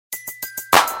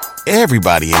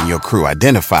Everybody in your crew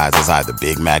identifies as either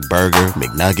Big Mac Burger,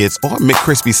 McNuggets, or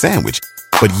McCrispy Sandwich.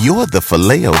 But you're the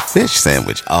Filet-O-Fish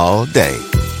Sandwich all day.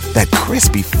 That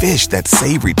crispy fish, that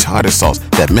savory tartar sauce,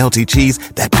 that melty cheese,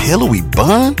 that pillowy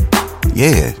bun.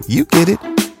 Yeah, you get it.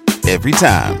 Every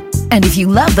time. And if you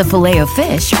love the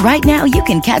Filet-O-Fish, right now you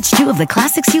can catch two of the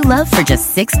classics you love for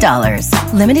just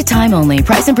 $6. Limited time only.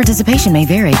 Price and participation may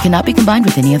vary. Cannot be combined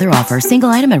with any other offer. Single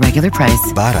item at regular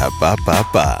price.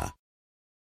 Ba-da-ba-ba-ba.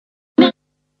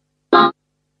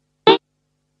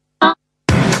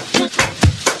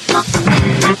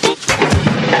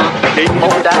 Came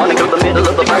on down into the middle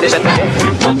of the party center.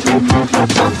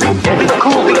 Getting the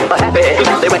cool and the happy,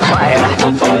 they went quiet.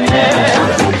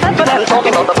 Dancing and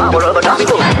talking about the power of the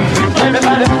gospel.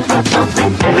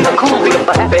 Getting the cool and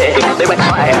the happy, they went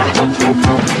quiet.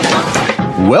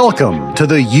 Welcome to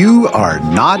the You Are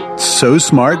Not So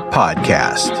Smart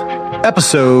podcast,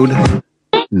 episode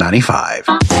 95.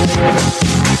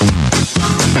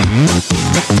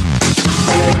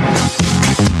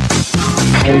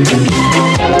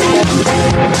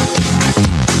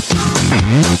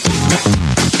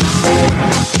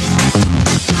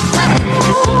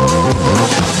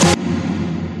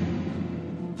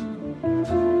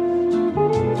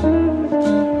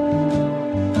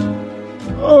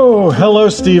 Oh, hello,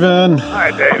 Stephen.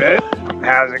 Hi, David.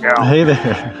 How's it going? Hey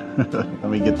there. Let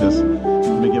me get this.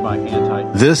 Let me get my hand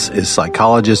tight. This is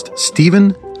psychologist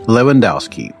Stephen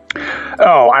Lewandowski.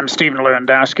 Oh, I'm Stephen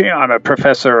Lewandowski. I'm a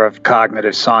professor of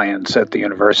cognitive science at the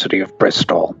University of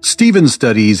Bristol. Stephen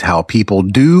studies how people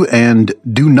do and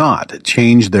do not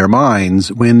change their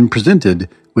minds when presented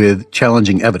with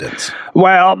challenging evidence.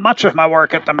 Well, much of my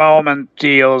work at the moment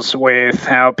deals with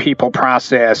how people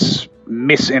process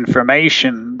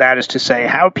misinformation, that is to say,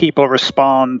 how people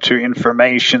respond to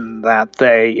information that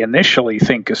they initially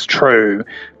think is true,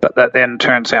 but that then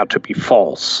turns out to be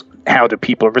false. How do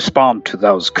people respond to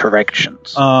those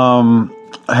corrections?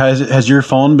 Has your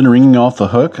phone been ringing off the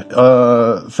hook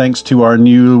thanks to our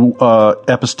new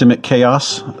epistemic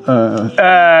chaos?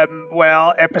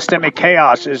 Well, epistemic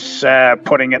chaos is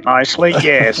putting it nicely.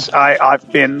 Yes,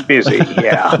 I've been busy,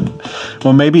 yeah.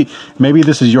 Well, maybe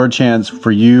this is your chance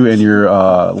for you and your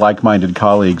like-minded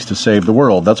colleagues to save the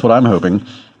world. That's what I'm hoping.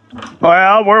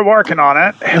 Well, we're working on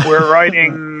it. We're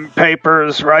writing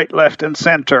papers right, left, and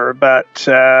center, but,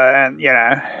 and, you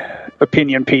know,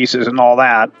 opinion pieces and all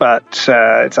that, but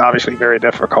it's obviously very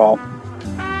difficult.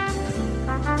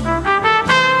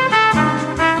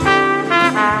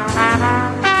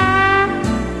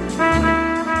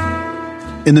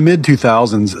 In the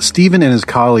mid-2000s, Stephen and his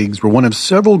colleagues were one of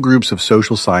several groups of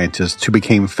social scientists who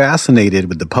became fascinated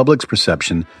with the public's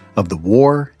perception of the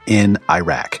war in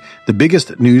Iraq, the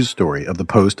biggest news story of the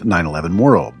post-9/11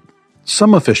 world.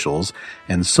 Some officials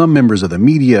and some members of the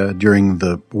media during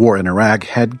the war in Iraq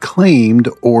had claimed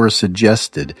or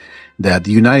suggested that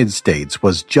the United States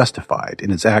was justified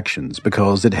in its actions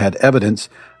because it had evidence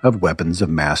of weapons of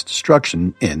mass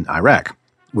destruction in Iraq,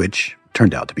 which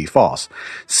turned out to be false.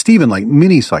 Stephen, like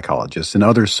many psychologists and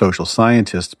other social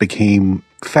scientists, became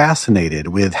fascinated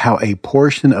with how a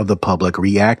portion of the public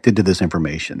reacted to this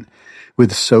information.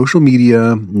 With social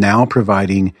media now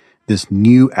providing this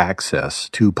new access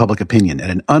to public opinion at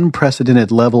an unprecedented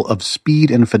level of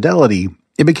speed and fidelity,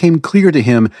 it became clear to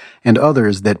him and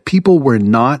others that people were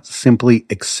not simply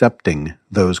accepting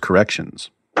those corrections.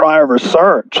 Prior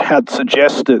research had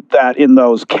suggested that in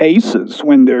those cases,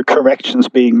 when there are corrections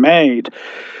being made,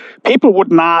 people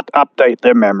would not update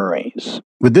their memories.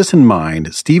 With this in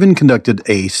mind, Stephen conducted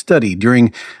a study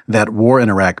during that war in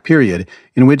Iraq period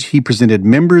in which he presented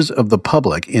members of the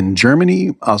public in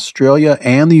Germany, Australia,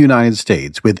 and the United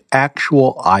States with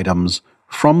actual items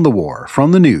from the war,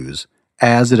 from the news,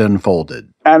 as it unfolded.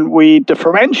 And we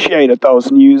differentiated those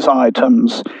news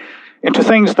items into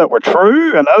things that were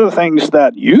true and other things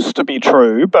that used to be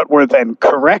true but were then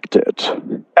corrected,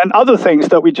 and other things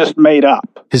that we just made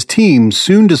up. His team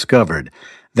soon discovered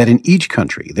that in each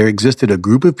country there existed a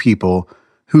group of people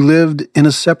who lived in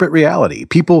a separate reality,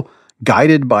 people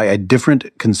guided by a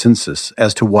different consensus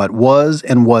as to what was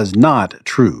and was not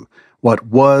true, what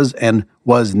was and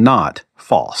was not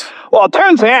false. Well, it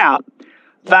turns out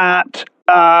that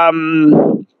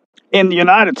in the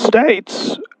United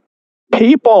States,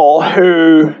 people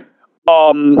who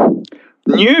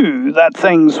knew that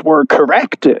things were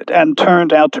corrected and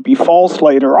turned out to be false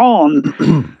later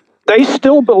on, they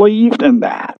still believed in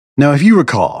that. Now, if you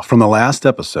recall from the last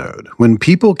episode, when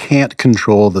people can't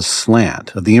control the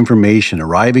slant of the information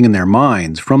arriving in their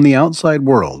minds from the outside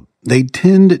world, they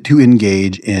tend to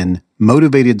engage in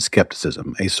motivated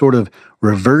skepticism, a sort of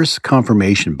reverse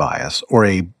confirmation bias or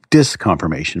a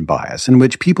disconfirmation bias, in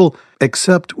which people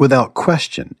accept without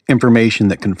question information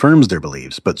that confirms their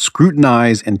beliefs, but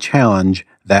scrutinize and challenge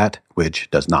that which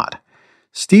does not.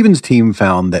 Stephen's team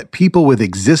found that people with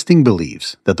existing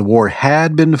beliefs that the war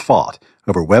had been fought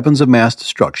over weapons of mass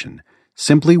destruction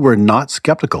simply were not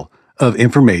skeptical of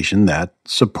information that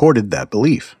supported that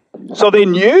belief. So they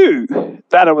knew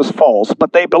that it was false,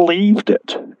 but they believed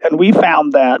it. And we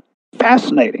found that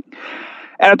fascinating.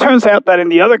 And it turns out that in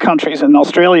the other countries, in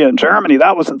Australia and Germany,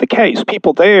 that wasn't the case.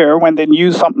 People there, when they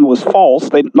knew something was false,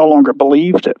 they no longer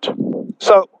believed it.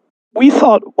 So we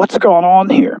thought, what's going on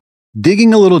here?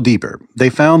 Digging a little deeper, they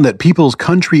found that people's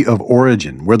country of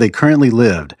origin, where they currently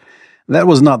lived, that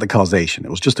was not the causation.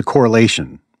 It was just a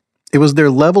correlation. It was their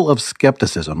level of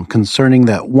skepticism concerning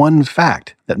that one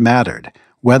fact that mattered,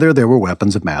 whether there were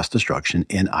weapons of mass destruction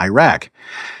in Iraq.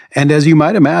 And as you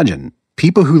might imagine,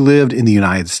 people who lived in the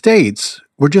United States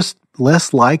were just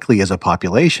less likely as a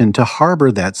population to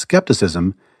harbor that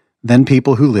skepticism than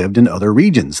people who lived in other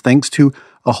regions, thanks to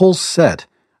a whole set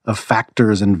of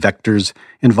factors and vectors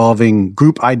involving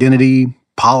group identity,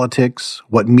 politics,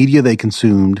 what media they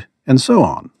consumed, and so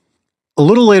on. A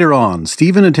little later on,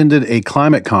 Stephen attended a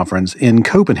climate conference in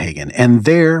Copenhagen, and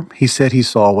there he said he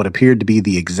saw what appeared to be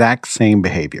the exact same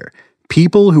behavior.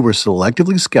 People who were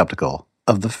selectively skeptical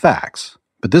of the facts,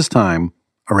 but this time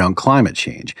around climate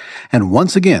change. And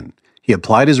once again, he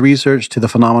applied his research to the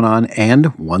phenomenon,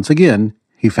 and once again,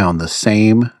 he found the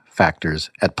same factors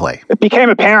at play. It became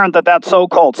apparent that that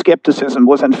so-called skepticism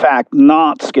was in fact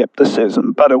not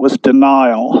skepticism, but it was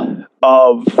denial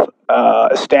of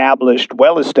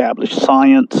well-established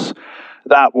science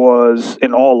that was,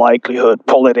 in all likelihood,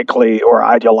 politically or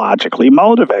ideologically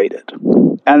motivated.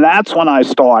 And that's when I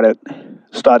started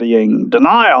studying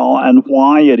denial and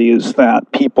why it is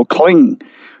that people cling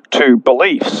to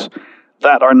beliefs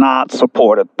that are not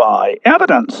supported by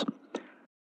evidence.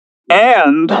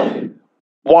 And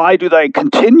why do they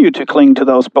continue to cling to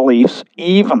those beliefs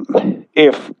even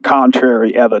if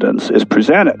contrary evidence is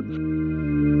presented?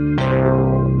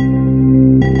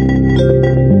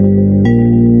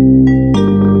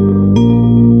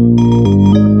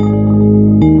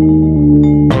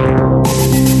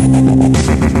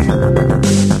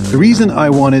 The reason I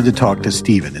wanted to talk to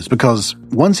Stephen is because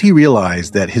once he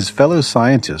realized that his fellow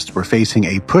scientists were facing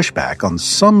a pushback on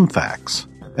some facts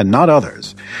and not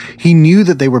others, he knew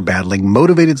that they were battling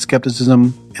motivated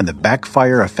skepticism and the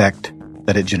backfire effect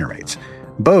that it generates.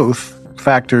 Both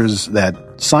factors that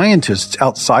scientists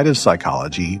outside of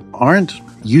psychology aren't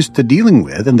used to dealing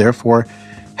with and therefore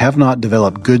have not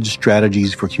developed good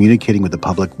strategies for communicating with the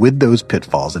public with those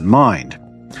pitfalls in mind.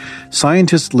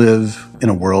 Scientists live in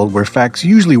a world where facts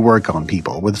usually work on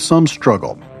people with some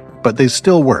struggle, but they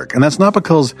still work. And that's not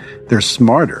because they're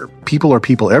smarter. People are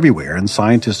people everywhere, and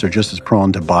scientists are just as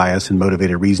prone to bias and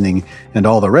motivated reasoning and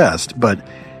all the rest. But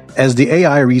as the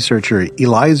AI researcher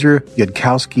Eliezer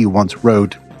Yudkowsky once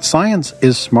wrote, science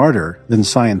is smarter than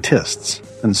scientists.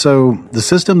 And so the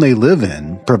system they live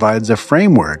in provides a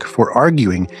framework for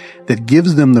arguing that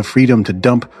gives them the freedom to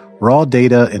dump raw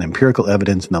data and empirical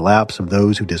evidence in the laps of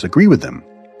those who disagree with them.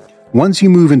 Once you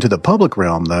move into the public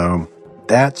realm, though,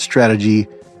 that strategy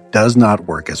does not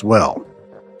work as well.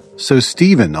 So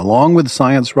Stephen, along with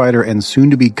science writer and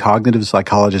soon-to-be cognitive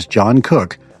psychologist John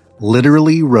Cook,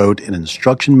 literally wrote an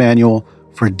instruction manual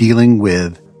for dealing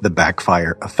with the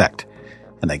backfire effect.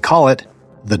 And they call it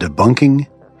the Debunking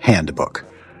Handbook.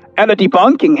 And the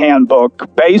Debunking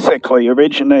Handbook basically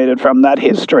originated from that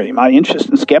history, my interest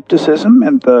in skepticism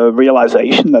and the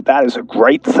realization that that is a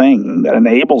great thing that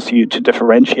enables you to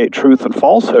differentiate truth and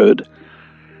falsehood,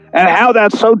 and how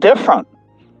that's so different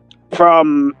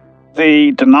from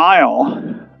the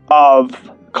denial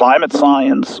of climate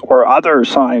science or other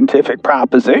scientific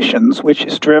propositions, which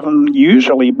is driven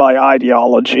usually by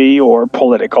ideology or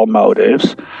political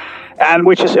motives, and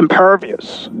which is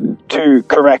impervious to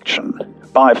correction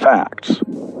by facts.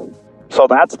 So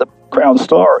that's the ground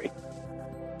story.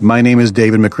 My name is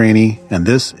David McCraney, and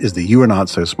this is the You Are Not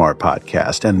So Smart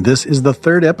podcast, and this is the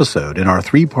third episode in our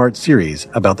three-part series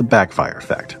about the backfire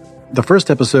effect. The first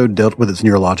episode dealt with its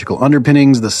neurological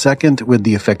underpinnings, the second with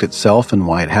the effect itself and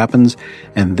why it happens,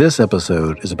 and this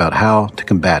episode is about how to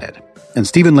combat it. And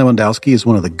Stephen Lewandowski is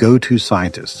one of the go-to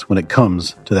scientists when it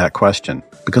comes to that question,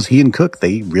 because he and Cook,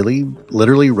 they really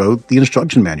literally wrote the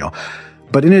instruction manual.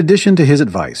 But in addition to his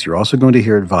advice, you're also going to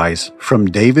hear advice from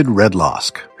David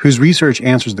Redlosk, whose research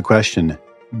answers the question,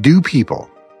 do people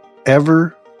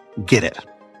ever get it?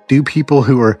 Do people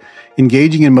who are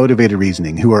engaging in motivated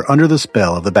reasoning, who are under the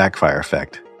spell of the backfire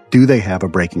effect, do they have a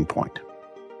breaking point?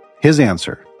 His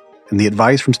answer and the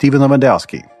advice from Stephen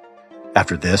Lewandowski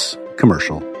after this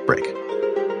commercial break.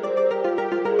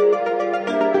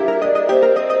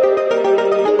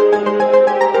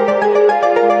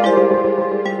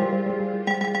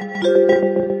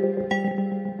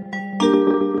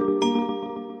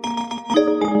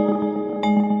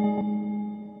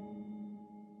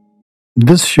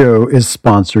 This show is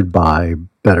sponsored by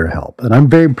BetterHelp, and I'm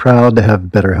very proud to have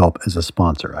BetterHelp as a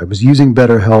sponsor. I was using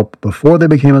BetterHelp before they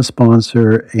became a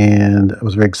sponsor, and I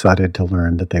was very excited to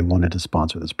learn that they wanted to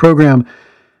sponsor this program.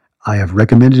 I have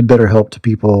recommended BetterHelp to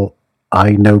people.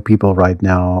 I know people right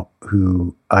now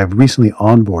who I've recently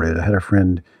onboarded. I had a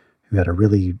friend who had a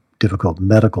really difficult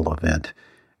medical event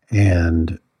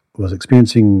and was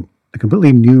experiencing a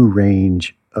completely new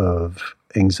range of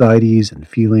anxieties and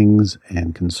feelings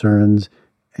and concerns.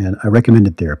 And I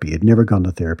recommended therapy. I'd never gone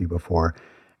to therapy before.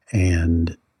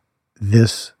 And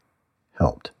this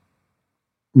helped.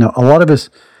 Now, a lot of us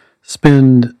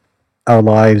spend our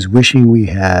lives wishing we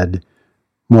had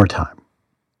more time.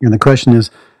 And the question is,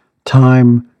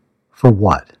 time for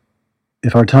what?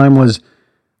 If our time was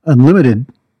unlimited,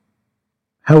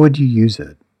 how would you use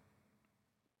it?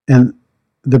 And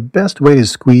the best way to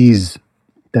squeeze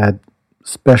that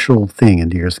special thing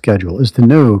into your schedule is to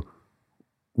know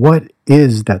what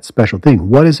is that special thing?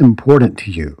 What is important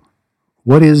to you?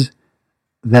 What is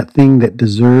that thing that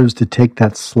deserves to take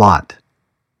that slot,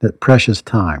 that precious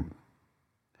time?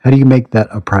 How do you make that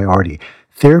a priority?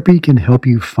 Therapy can help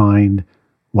you find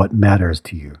what matters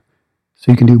to you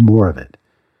so you can do more of it.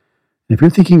 And if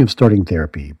you're thinking of starting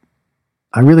therapy,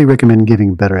 I really recommend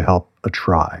giving BetterHelp a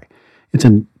try. It's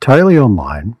entirely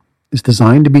online. It's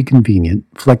designed to be convenient,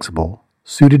 flexible,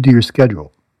 suited to your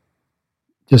schedule.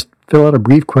 Just fill out a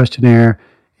brief questionnaire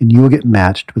and you will get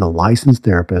matched with a licensed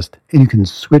therapist, and you can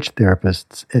switch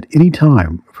therapists at any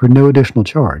time for no additional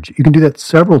charge. You can do that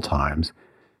several times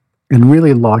and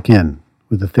really lock in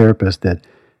with a therapist that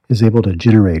is able to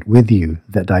generate with you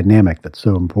that dynamic that's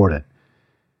so important.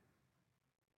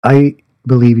 I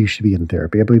believe you should be in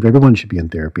therapy. I believe everyone should be in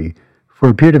therapy for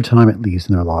a period of time at least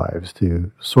in their lives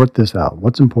to sort this out.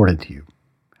 What's important to you?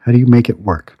 How do you make it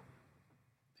work?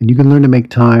 And you can learn to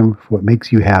make time for what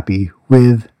makes you happy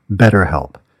with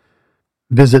BetterHelp.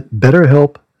 Visit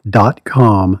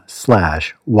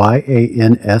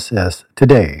betterhelp.com/YANSS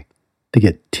today to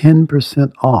get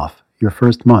 10% off your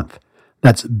first month.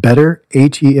 That's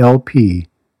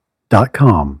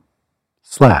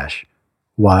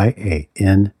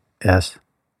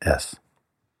betterhelp.com/YANSS.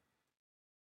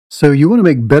 So you want to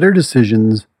make better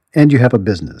decisions and you have a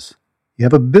business. You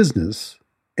have a business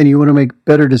and you want to make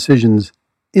better decisions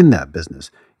in that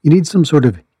business. You need some sort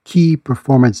of key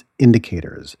performance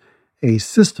indicators, a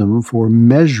system for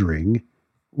measuring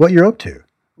what you're up to,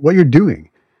 what you're doing,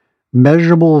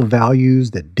 measurable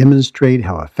values that demonstrate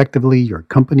how effectively your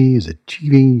company is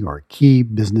achieving your key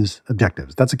business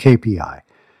objectives. That's a KPI.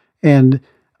 And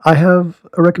I have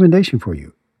a recommendation for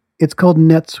you. It's called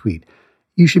NetSuite.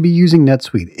 You should be using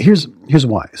NetSuite. Here's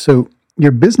why. So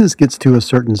your business gets to a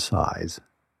certain size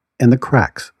and the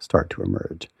cracks start to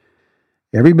emerge.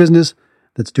 Every business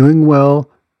that's doing well,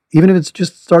 even if it's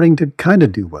just starting to kind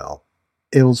of do well,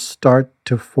 it'll start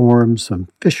to form some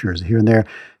fissures here and there.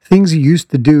 Things you used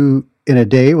to do in a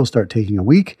day will start taking a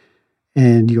week,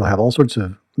 and you'll have all sorts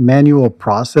of manual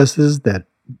processes that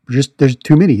there's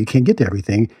too many. You can't get to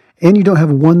everything, and you don't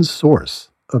have one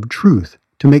source of truth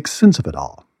to make sense of it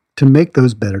all, to make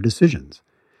those better decisions.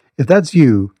 If that's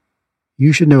you,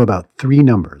 you should know about three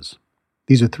numbers.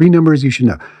 These are three numbers you should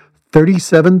know.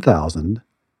 37,000,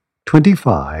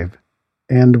 25,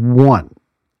 and 1.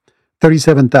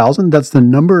 37,000, that's the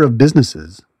number of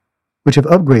businesses which have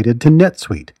upgraded to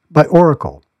NetSuite by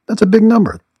Oracle. That's a big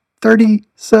number.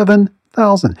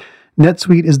 37,000.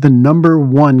 NetSuite is the number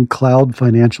one cloud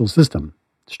financial system,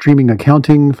 streaming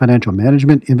accounting, financial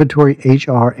management, inventory,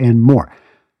 HR, and more.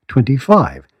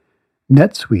 25.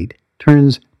 NetSuite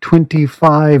turns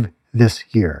 25 this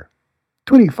year.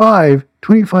 25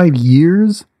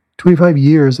 years? 25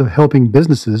 years of helping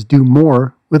businesses do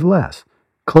more with less,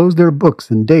 close their books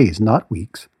in days, not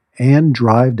weeks, and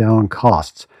drive down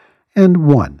costs. And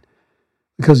 1,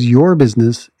 because your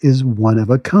business is one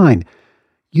of a kind.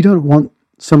 You don't want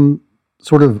some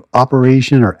sort of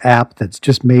operation or app that's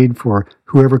just made for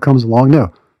whoever comes along.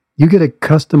 No, you get a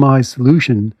customized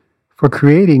solution for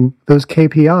creating those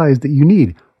KPIs that you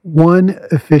need. One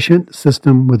efficient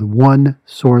system with one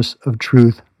source of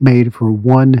truth made for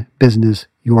one business,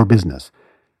 your business.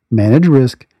 Manage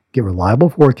risk, get reliable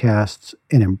forecasts,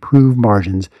 and improve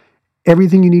margins.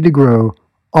 Everything you need to grow,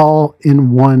 all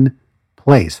in one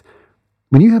place.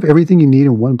 When you have everything you need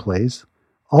in one place,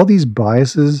 all these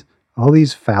biases, all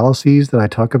these fallacies that I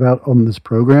talk about on this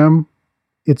program,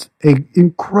 It's an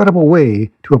incredible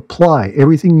way to apply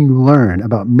everything you learn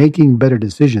about making better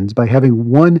decisions by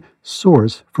having one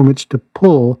source from which to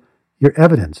pull your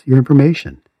evidence, your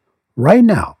information. Right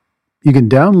now, you can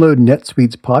download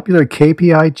NetSuite's popular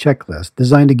KPI checklist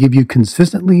designed to give you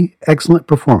consistently excellent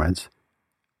performance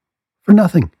for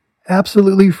nothing.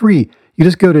 Absolutely free. You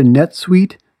just go to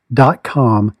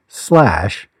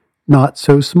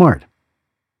netsuite.com/notsosmart.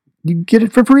 You get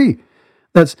it for free.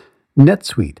 That's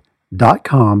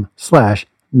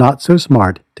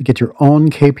netsuite.com/notsosmart to get your own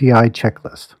KPI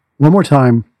checklist. One more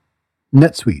time,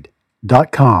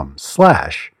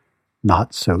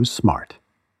 netsuite.com/notsosmart.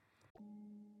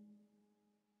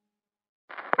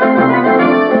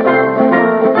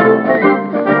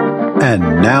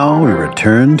 And now we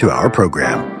return to our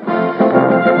program.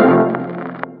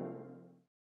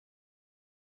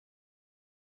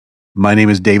 My name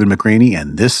is David McRaney,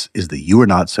 and this is the You Are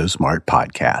Not So Smart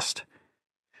podcast.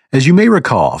 As you may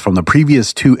recall from the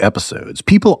previous 2 episodes,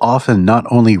 people often not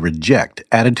only reject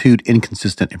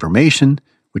attitude-inconsistent information,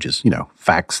 which is,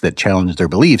 facts that challenge their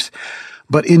beliefs,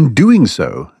 but in doing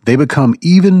so, they become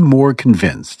even more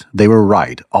convinced they were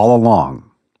right all along.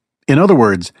 In other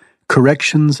words,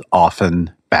 corrections often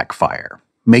backfire,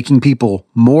 making people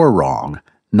more wrong,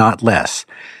 not less.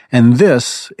 And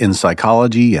this, in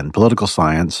psychology and political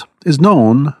science, is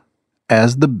known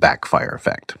as the backfire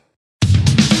effect.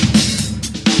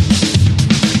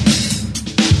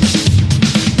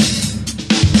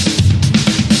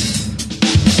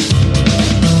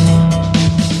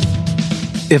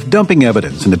 If dumping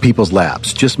evidence into people's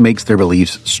laps just makes their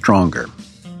beliefs stronger,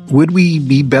 would we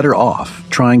be better off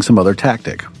trying some other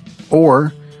tactic?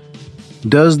 Or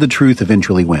does the truth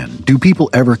eventually win? Do people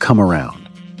ever come around?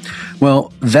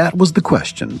 Well, that was the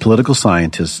question political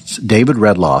scientists David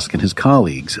Redlosk and his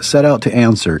colleagues set out to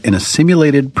answer in a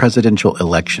simulated presidential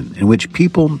election in which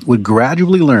people would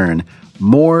gradually learn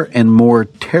more and more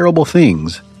terrible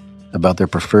things about their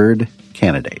preferred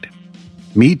candidate.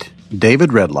 Meet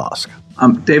David Redlosk.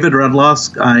 I'm David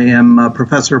Redlosk. I am a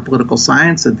professor of political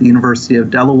science at the University of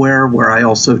Delaware, where I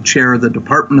also chair the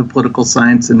Department of Political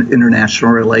Science and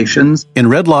International Relations. In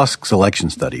Redlosk's election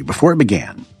study, before it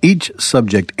began, each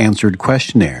subject answered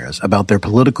questionnaires about their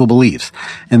political beliefs,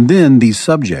 and then these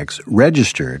subjects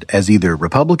registered as either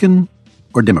Republican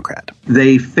or Democrat.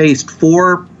 They faced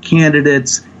 4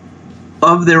 candidates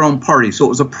of their own party, so it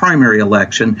was a primary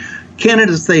election.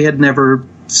 Candidates they had never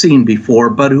seen before,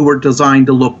 but who were designed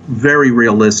to look very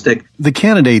realistic. The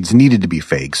candidates needed to be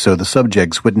fake so the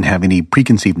subjects wouldn't have any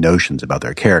preconceived notions about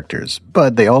their characters.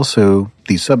 But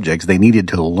these subjects, they needed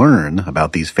to learn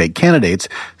about these fake candidates,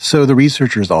 so the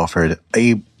researchers offered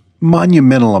a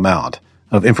monumental amount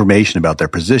of information about their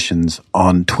positions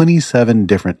on 27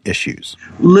 different issues.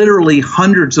 Literally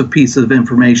hundreds of pieces of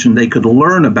information they could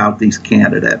learn about these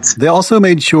candidates. They also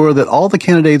made sure that all the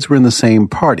candidates were in the same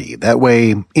party. That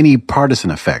way, any partisan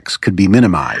effects could be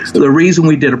minimized. The reason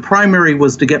we did a primary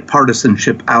was to get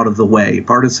partisanship out of the way.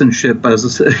 Partisanship, as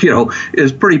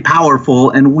is pretty powerful,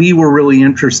 and we were really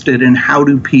interested in how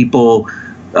do people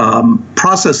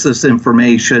process this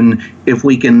information if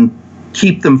we can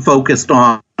keep them focused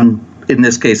on, in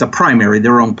this case, a primary,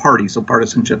 their own party, so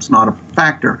partisanship's not a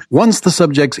factor. Once the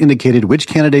subjects indicated which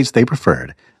candidates they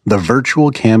preferred, the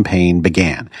virtual campaign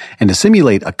began. And to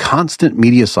simulate a constant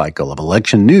media cycle of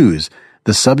election news,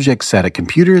 the subjects sat at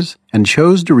computers and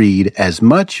chose to read as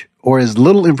much or as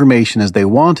little information as they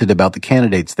wanted about the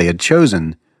candidates they had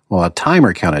chosen, while a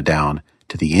timer counted down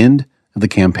to the end of the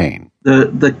campaign.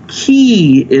 The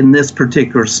key in this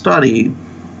particular study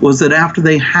was that after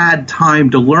they had time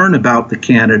to learn about the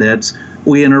candidates,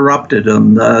 we interrupted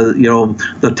them.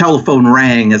 The telephone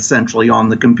rang essentially on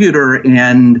the computer,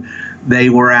 and they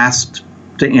were asked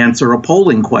to answer a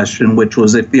polling question, which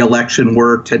was, if the election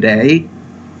were today,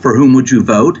 for whom would you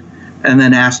vote? And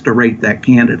then asked to rate that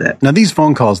candidate. Now, these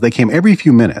phone calls, they came every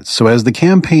few minutes. So as the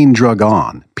campaign drug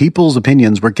on, people's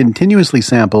opinions were continuously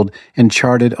sampled and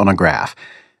charted on a graph.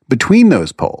 Between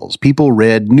those polls, people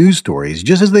read news stories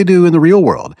just as they do in the real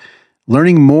world,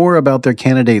 learning more about their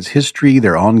candidate's history,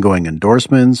 their ongoing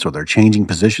endorsements, or their changing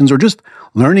positions, or just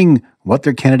learning what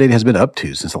their candidate has been up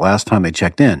to since the last time they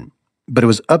checked in. But it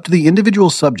was up to the individual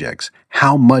subjects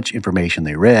how much information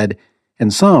they read,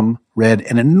 and some read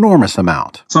an enormous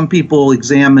amount. Some people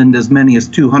examined as many as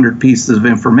 200 pieces of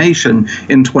information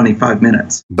in 25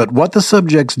 minutes. But what the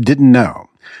subjects didn't know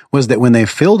was that when they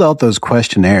filled out those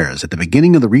questionnaires at the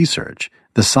beginning of the research,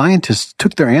 the scientists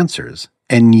took their answers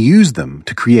and used them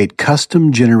to create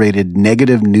custom-generated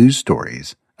negative news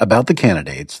stories about the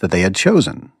candidates that they had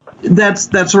chosen.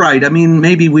 That's right. I mean,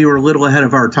 maybe we were a little ahead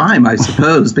of our time, I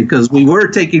suppose, because we were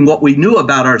taking what we knew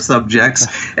about our subjects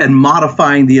and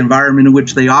modifying the environment in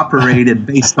which they operated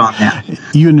based on that.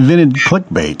 You invented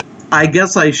clickbait. I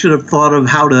guess I should have thought of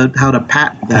how to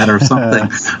patent that or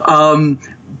something.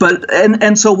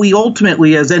 But so we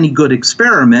ultimately, as any good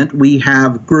experiment, we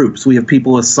have groups. We have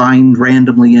people assigned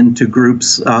randomly into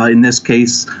groups. In this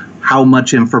case, how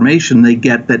much information they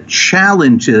get that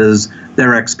challenges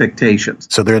their expectations.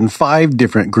 So they're in 5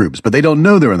 different groups, but they don't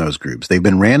know they're in those groups. They've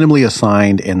been randomly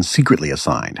assigned and secretly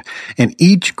assigned. And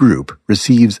each group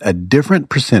receives a different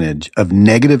percentage of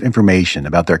negative information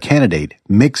about their candidate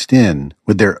mixed in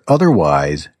with their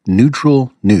otherwise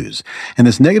neutral news. And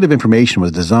this negative information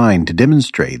was designed to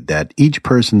demonstrate that each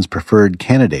person's preferred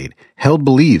candidate held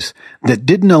beliefs that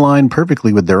didn't align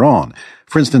perfectly with their own.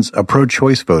 For instance, a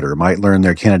pro-choice voter might learn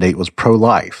their candidate was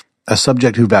pro-life. A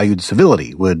subject who valued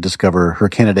civility would discover her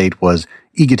candidate was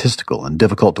egotistical and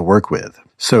difficult to work with.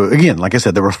 So again, like I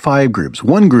said, there were 5 groups.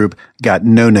 One group got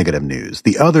no negative news.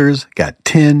 The others got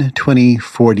 10, 20,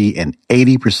 40, and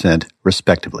 80%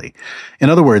 respectively. In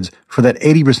other words, for that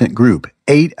 80% group,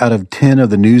 8 out of 10 of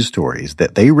the news stories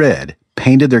that they read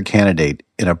painted their candidate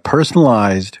in a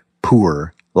personalized,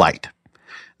 poor light.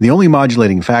 The only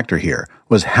modulating factor here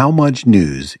was how much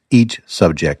news each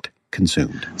subject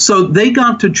consumed. So they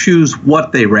got to choose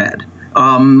what they read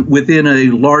within a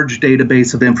large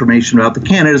database of information about the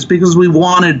candidates, because we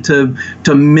wanted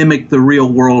to mimic the real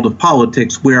world of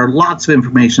politics, where lots of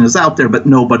information is out there, but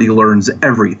nobody learns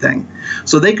everything.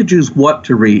 So they could choose what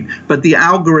to read, but the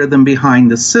algorithm behind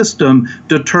the system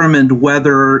determined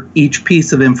whether each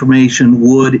piece of information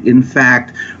would, in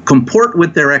fact, comport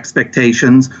with their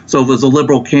expectations. So if it was a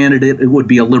liberal candidate, it would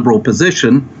be a liberal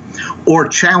position, or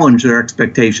challenge their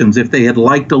expectations. If they had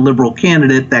liked a liberal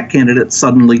candidate, that candidate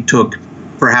suddenly took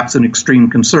perhaps an extreme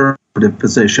conservative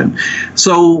position.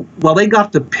 So while they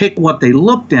got to pick what they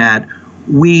looked at,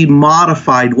 we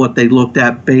modified what they looked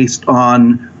at based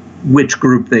on which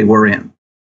group they were in.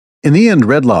 In the end,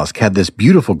 Redlosk had this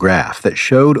beautiful graph that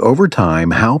showed over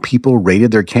time how people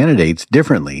rated their candidates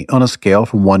differently on a scale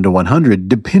from 1 to 100,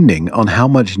 depending on how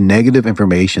much negative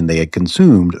information they had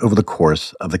consumed over the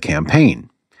course of the campaign.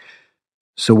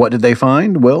 So what did they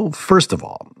find? Well, first of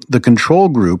all, the control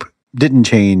group didn't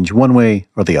change one way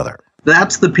or the other.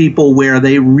 That's the people where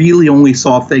they really only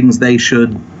saw things they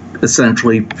should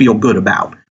essentially feel good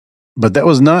about. But that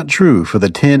was not true for the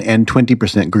 10 and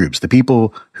 20% groups. The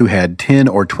people who had 10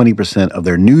 or 20% of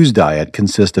their news diet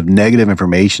consist of negative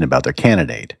information about their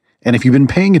candidate. And if you've been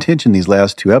paying attention these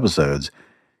last 2 episodes,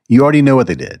 you already know what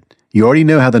they did. You already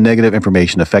know how the negative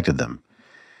information affected them.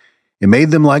 It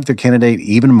made them like their candidate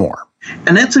even more.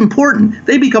 And that's important.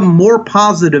 They become more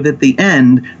positive at the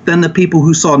end than the people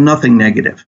who saw nothing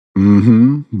negative.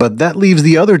 But that leaves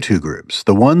the other 2 groups,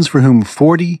 the ones for whom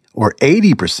 40 or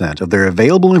 80% of their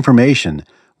available information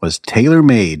was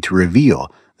tailor-made to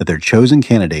reveal that their chosen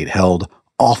candidate held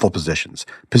awful positions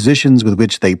with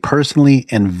which they personally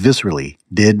and viscerally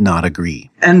did not agree.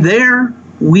 And there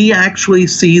we actually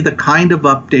see the kind of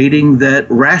updating that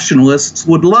rationalists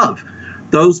would love.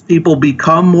 Those people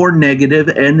become more negative,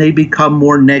 and they become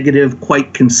more negative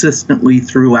quite consistently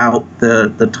throughout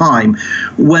the time.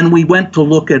 When we went to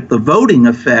look at the voting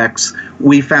effects,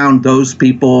 we found those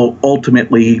people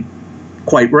ultimately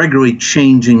quite regularly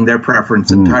changing their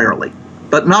preference entirely.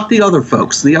 But not the other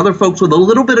folks. The other folks with a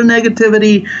little bit of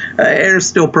negativity are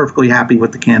still perfectly happy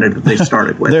with the candidate they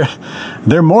started with.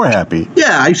 They're more happy.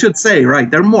 Yeah, I should say, right.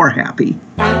 They're more happy.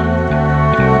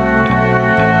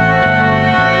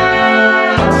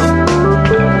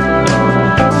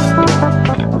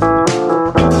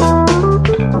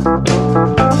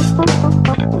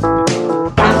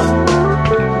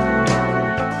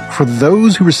 For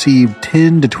those who received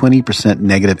 10 to 20%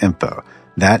 negative info,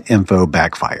 that info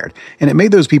backfired, and it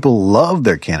made those people love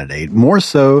their candidate more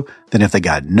so than if they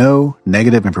got no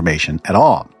negative information at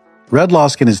all.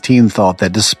 Redlosk and his team thought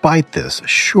that despite this,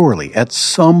 surely at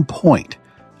some point,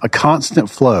 a constant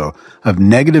flow of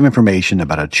negative information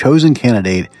about a chosen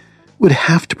candidate would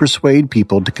have to persuade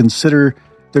people to consider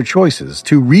their choices,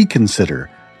 to reconsider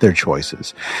their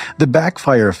choices. The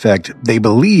backfire effect, they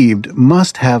believed,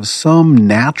 must have some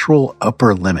natural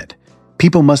upper limit.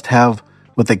 People must have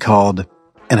what they called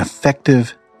an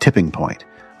effective tipping point,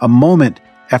 a moment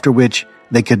after which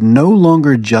they could no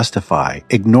longer justify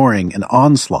ignoring an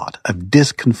onslaught of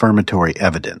disconfirmatory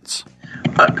evidence.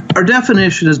 Our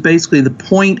definition is basically the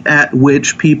point at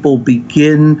which people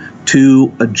begin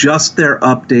to adjust their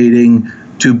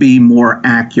updating to be more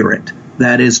accurate.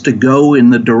 That is to go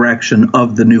in the direction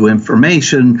of the new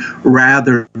information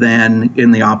rather than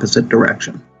in the opposite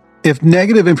direction. If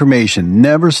negative information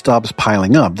never stops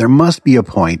piling up, there must be a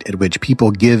point at which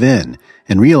people give in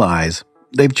and realize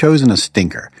they've chosen a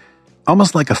stinker.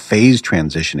 Almost like a phase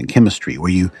transition in chemistry,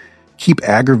 where you keep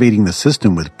aggravating the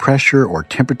system with pressure or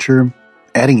temperature,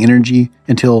 adding energy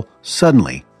until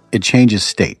suddenly it changes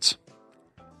states.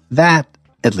 That,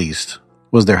 at least,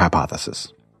 was their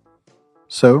hypothesis.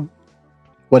 So,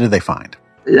 what did they find?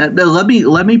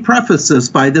 Let me preface this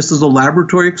by this is a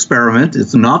laboratory experiment.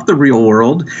 It's not the real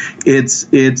world. It's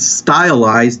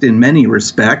stylized in many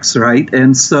respects, right?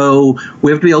 And so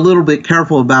we have to be a little bit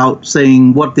careful about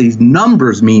saying what these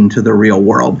numbers mean to the real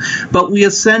world. But we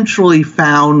essentially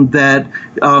found that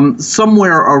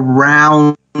somewhere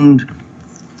around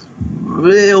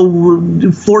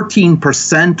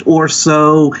 14% or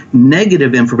so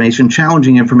negative information,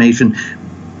 challenging information,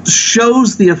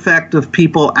 shows the effect of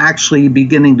people actually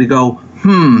beginning to go,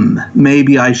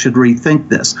 maybe I should rethink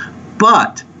this.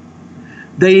 But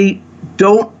they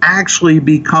don't actually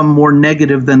become more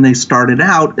negative than they started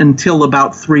out until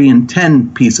about 3 in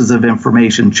 10 pieces of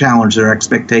information challenge their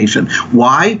expectation.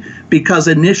 Why? Because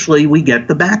initially we get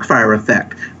the backfire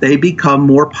effect. They become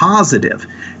more positive.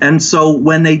 And so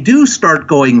when they do start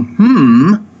going,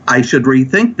 I should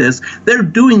rethink this, they're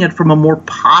doing it from a more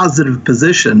positive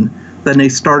position than they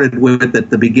started with at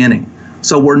the beginning.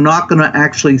 So we're not going to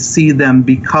actually see them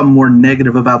become more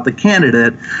negative about the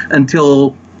candidate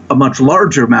until a much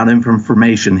larger amount of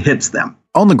information hits them.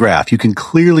 On the graph, you can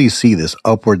clearly see this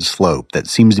upward slope that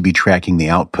seems to be tracking the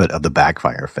output of the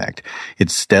backfire effect.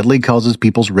 It steadily causes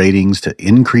people's ratings to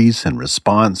increase in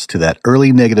response to that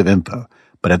early negative info.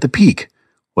 But at the peak,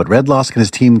 what Redlosk and his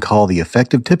team call the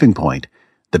effective tipping point,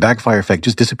 the backfire effect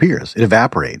just disappears. It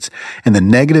evaporates, and the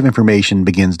negative information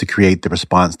begins to create the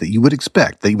response that you would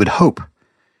expect, that you would hope.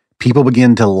 People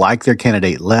begin to like their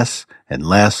candidate less and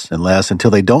less and less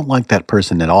until they don't like that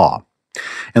person at all.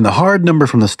 And the hard number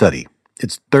from the study,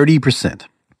 it's 30%.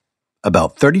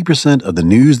 About 30% of the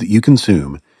news that you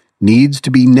consume needs to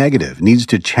be negative, needs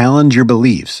to challenge your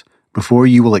beliefs before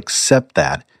you will accept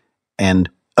that and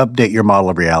update your model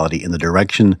of reality in the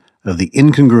direction of the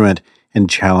incongruent and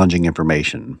challenging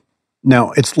information.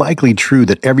 Now, it's likely true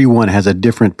that everyone has a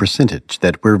different percentage,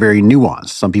 that we're very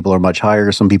nuanced. Some people are much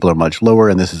higher, some people are much lower,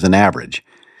 and this is an average.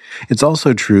 It's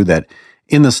also true that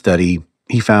in the study,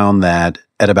 he found that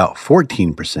at about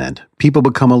 14%, people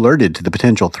become alerted to the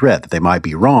potential threat that they might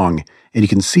be wrong, and you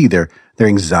can see their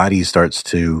anxiety starts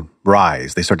to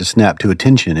rise. They start to snap to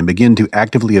attention and begin to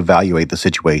actively evaluate the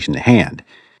situation at hand.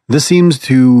 This seems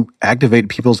to activate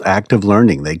people's active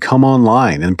learning. They come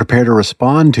online and prepare to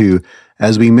respond to,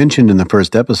 as we mentioned in the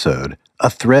first episode, a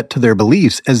threat to their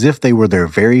beliefs as if they were their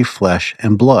very flesh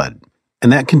and blood.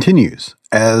 And that continues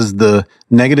as the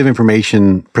negative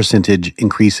information percentage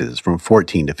increases from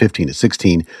 14 to 15 to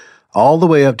 16, all the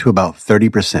way up to about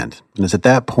 30%. And it's at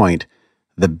that point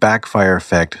the backfire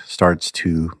effect starts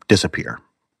to disappear.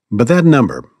 But that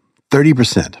number,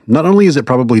 30%, not only is it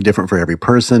probably different for every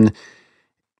person,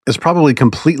 it's probably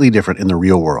completely different in the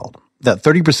real world. That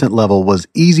 30% level was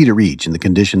easy to reach in the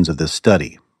conditions of this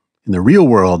study. In the real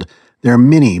world, there are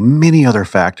many, many other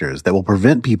factors that will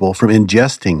prevent people from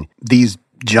ingesting these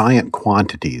giant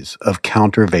quantities of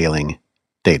countervailing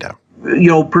data.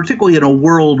 Particularly in a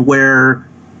world where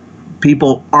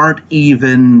people aren't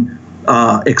even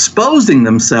exposing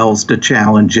themselves to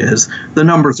challenges, the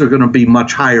numbers are going to be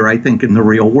much higher, I think, in the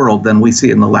real world than we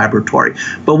see in the laboratory.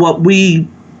 But what we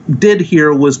did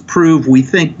here was prove, we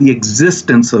think, the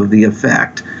existence of the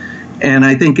effect. And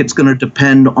I think it's going to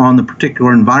depend on the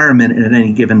particular environment at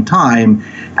any given time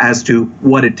as to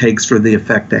what it takes for the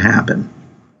effect to happen.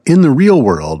 In the real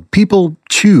world, people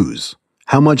choose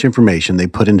how much information they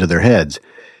put into their heads.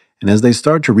 And as they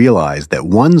start to realize that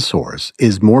one source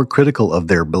is more critical of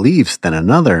their beliefs than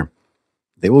another,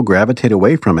 they will gravitate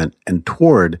away from it and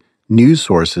toward news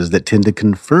sources that tend to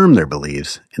confirm their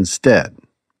beliefs instead.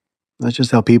 That's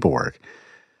just how people work.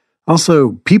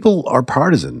 Also, people are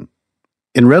partisan.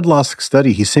 In Redlosk's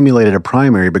study, he simulated a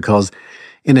primary because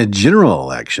in a general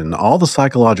election, all the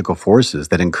psychological forces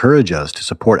that encourage us to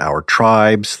support our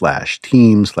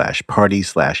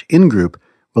tribe/team/party/in-group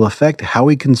will affect how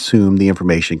we consume the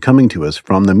information coming to us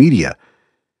from the media,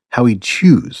 how we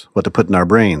choose what to put in our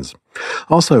brains.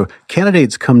 Also,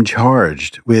 candidates come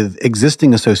charged with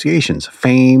existing associations,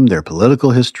 fame, their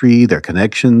political history, their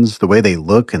connections, the way they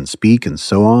look and speak, and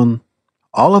so on.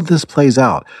 All of this plays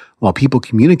out while people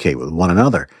communicate with one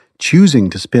another, choosing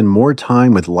to spend more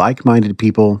time with like-minded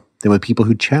people than with people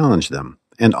who challenge them.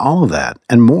 And all of that,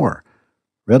 and more,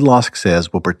 Redlosk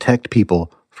says will protect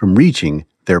people from reaching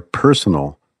their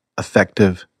personal,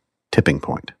 effective tipping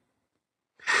point.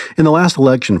 In the last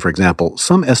election, for example,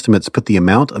 some estimates put the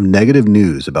amount of negative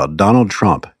news about Donald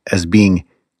Trump as being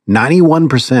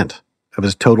 91% of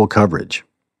his total coverage.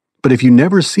 But if you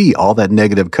never see all that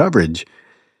negative coverage,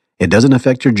 it doesn't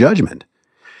affect your judgment.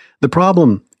 The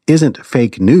problem isn't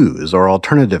fake news or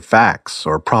alternative facts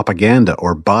or propaganda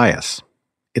or bias.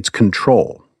 It's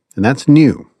control, and that's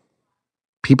new.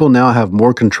 People now have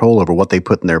more control over what they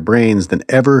put in their brains than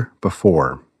ever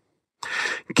before.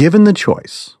 Given the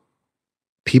choice,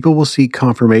 people will seek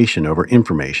confirmation over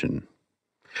information.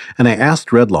 And I asked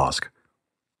Redlosk,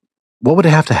 what would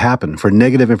have to happen for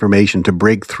negative information to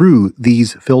break through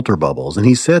these filter bubbles? And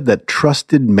he said that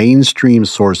trusted mainstream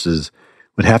sources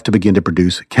would have to begin to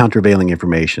produce countervailing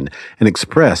information and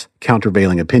express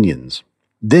countervailing opinions.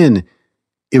 Then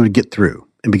it would get through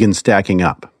and begin stacking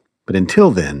up. But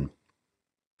until then,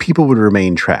 people would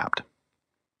remain trapped.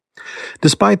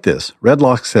 Despite this,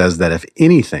 Redlosk says that if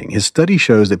anything, his study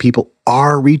shows that people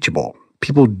are reachable.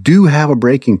 People do have a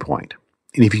breaking point.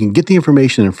 And if you can get the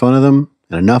information in front of them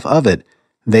and enough of it,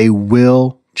 they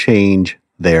will change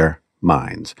their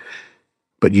minds.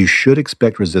 But you should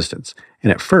expect resistance,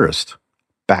 and at first,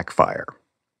 backfire.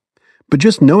 But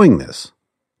just knowing that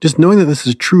this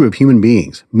is true of human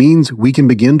beings, means we can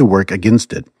begin to work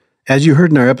against it. As you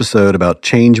heard in our episode about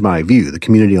Change My View, the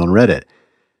community on Reddit,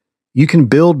 you can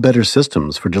build better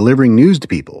systems for delivering news to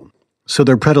people so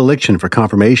their predilection for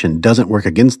confirmation doesn't work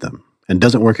against them and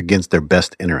doesn't work against their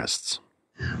best interests.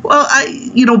 Well,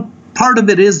 part of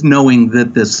it is knowing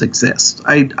that this exists.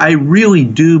 I really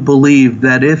do believe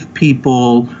that if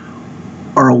people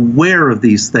are aware of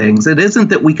these things, it isn't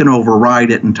that we can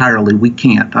override it entirely. We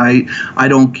can't. I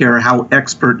don't care how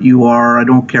expert you are. I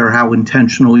don't care how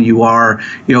intentional you are.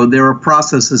 There are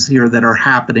processes here that are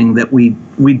happening that we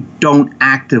don't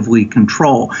actively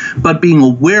control. But being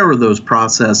aware of those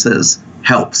processes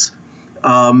helps.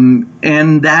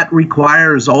 And that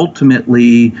requires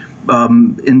ultimately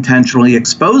intentionally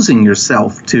exposing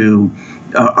yourself to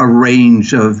a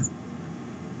range of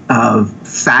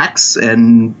facts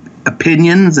and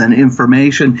opinions and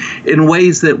information in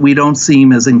ways that we don't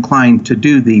seem as inclined to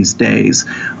do these days.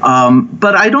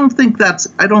 But I don't think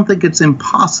it's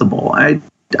impossible.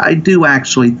 I do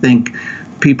actually think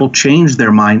people change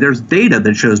their mind. There's data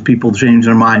that shows people change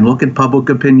their mind. Look at public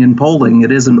opinion polling.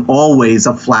 It isn't always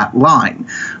a flat line.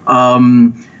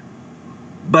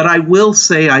 But I will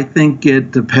say I think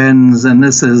it depends, and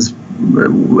this is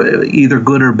either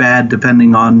good or bad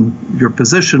depending on your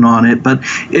position on it, but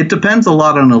it depends a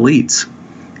lot on elites.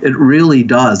 It really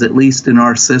does, at least in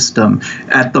our system.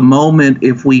 At the moment,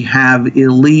 if we have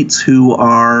elites who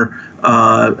are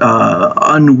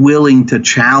unwilling to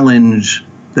challenge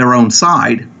their own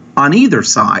side, on either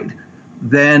side,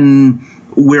 then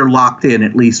we're locked in,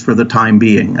 at least for the time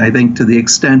being. I think to the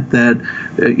extent that,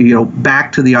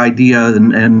 back to the idea,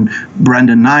 and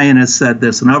Brendan Nyhan has said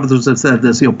this, and others have said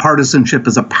this, partisanship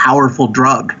is a powerful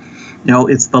drug.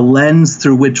 It's the lens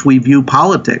through which we view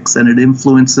politics, and it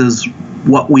influences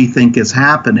what we think is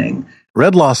happening.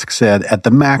 Redlosk said at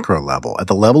the macro level, at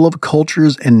the level of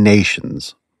cultures and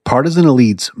nations, partisan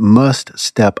elites must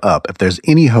step up if there's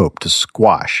any hope to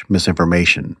squash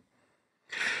misinformation.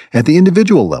 At the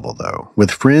individual level, though,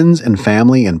 with friends and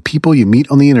family and people you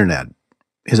meet on the internet,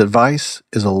 his advice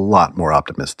is a lot more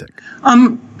optimistic.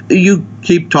 You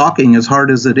keep talking as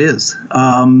hard as it is.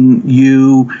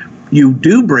 You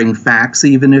do bring facts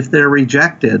even if they're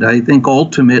rejected. I think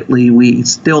ultimately we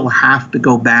still have to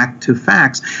go back to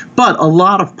facts. But a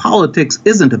lot of politics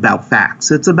isn't about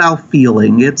facts. It's about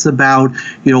feeling. It's about,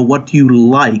 what do you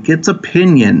like? It's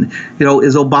opinion.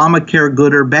 Is Obamacare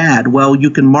good or bad? Well,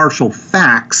 you can marshal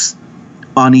facts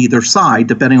on either side,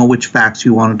 depending on which facts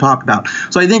you want to talk about.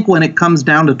 So I think when it comes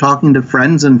down to talking to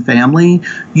friends and family,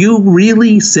 you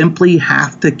really simply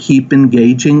have to keep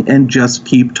engaging and just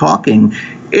keep talking.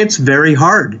 It's very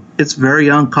hard. It's very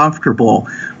uncomfortable,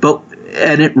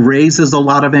 and it raises a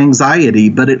lot of anxiety.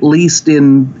 But at least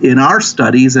in our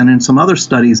studies and in some other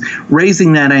studies,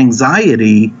 raising that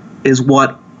anxiety is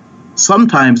what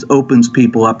sometimes opens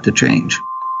people up to change.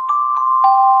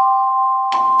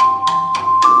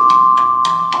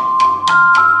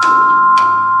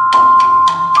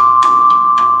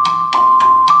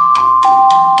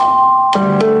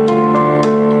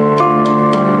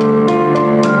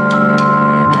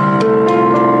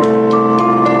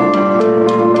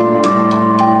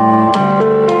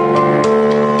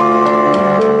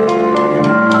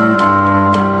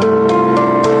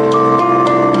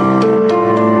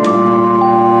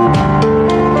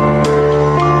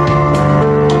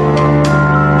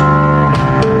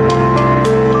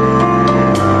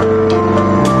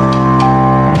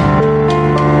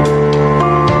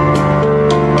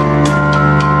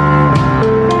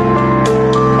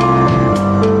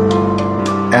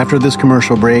 After this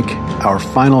commercial break, our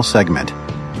final segment,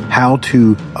 how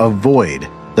to avoid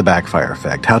the backfire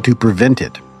effect, how to prevent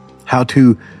it, how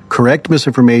to correct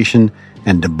misinformation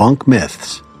and debunk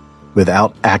myths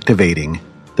without activating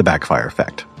the backfire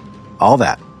effect. All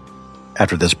that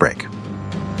after this break.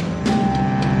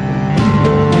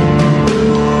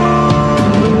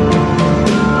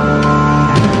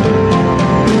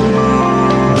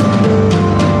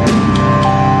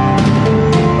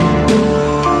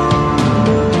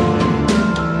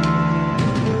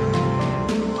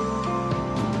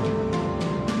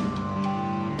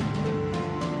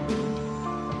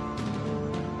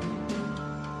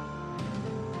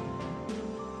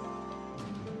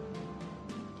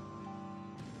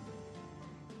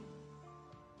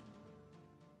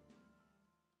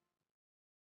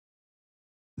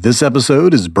 This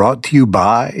episode is brought to you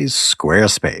by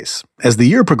Squarespace. As the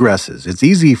year progresses, it's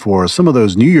easy for some of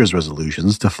those New Year's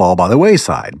resolutions to fall by the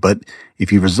wayside. But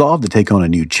if you've resolved to take on a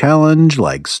new challenge,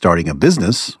 like starting a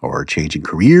business, or changing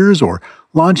careers, or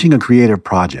launching a creative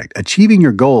project, achieving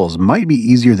your goals might be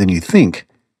easier than you think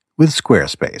with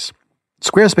Squarespace.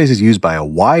 Squarespace is used by a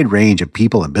wide range of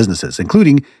people and businesses,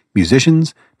 including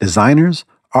musicians, designers,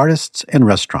 artists, and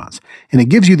restaurants. And it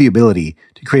gives you the ability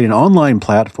to create an online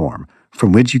platform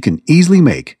from which you can easily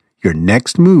make your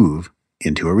next move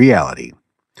into a reality.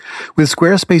 With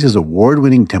Squarespace's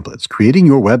award-winning templates, creating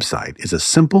your website is a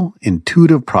simple,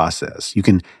 intuitive process. You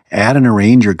can add and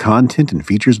arrange your content and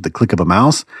features with the click of a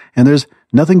mouse, and there's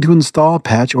nothing to install,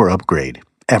 patch, or upgrade,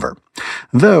 ever.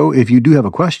 Though, if you do have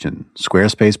a question,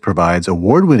 Squarespace provides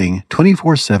award-winning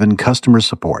 24/7 customer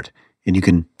support, and you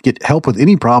can get help with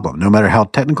any problem, no matter how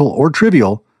technical or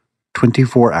trivial,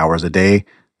 24 hours a day,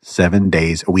 7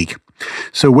 days a week.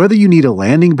 So whether you need a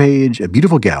landing page, a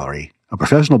beautiful gallery, a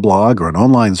professional blog, or an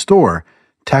online store,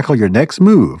 tackle your next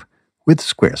move with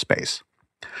Squarespace.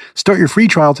 Start your free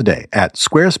trial today at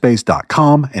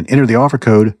squarespace.com and enter the offer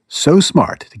code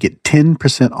SOSMART to get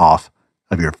 10% off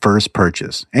of your first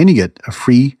purchase. And you get a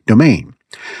free domain.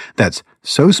 That's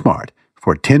SOSMART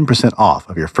for 10% off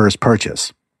of your first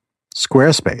purchase.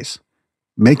 Squarespace.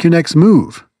 Make your next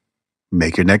move.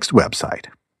 Make your next website.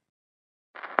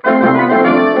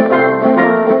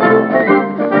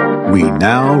 We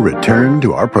now return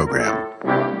to our program.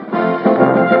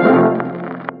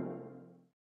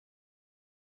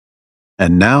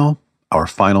 And now, our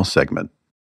final segment.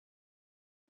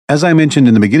 As I mentioned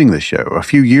in the beginning of the show, a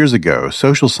few years ago,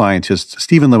 social scientist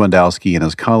Stephen Lewandowski and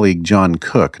his colleague John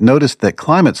Cook noticed that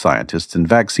climate scientists and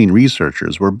vaccine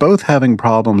researchers were both having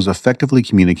problems effectively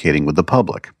communicating with the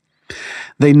public.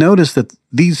 They noticed that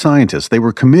these scientists, they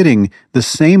were committing the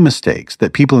same mistakes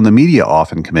that people in the media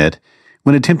often commit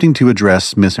when attempting to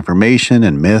address misinformation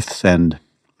and myths and,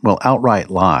 well, outright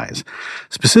lies.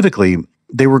 Specifically,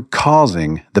 they were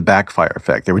causing the backfire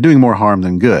effect. They were doing more harm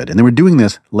than good, and they were doing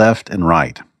this left and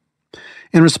right.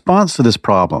 In response to this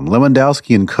problem,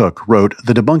 Lewandowski and Cook wrote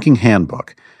The Debunking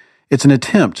Handbook. It's an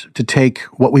attempt to take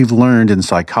what we've learned in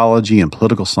psychology and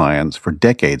political science for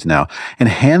decades now and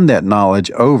hand that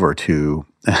knowledge over to,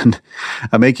 and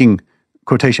I'm making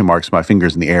quotation marks, my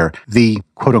fingers in the air, the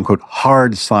quote-unquote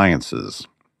hard sciences.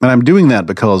 And I'm doing that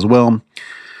because, well,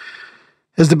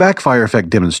 as the backfire effect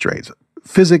demonstrates,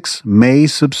 physics may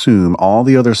subsume all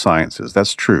the other sciences,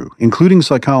 that's true, including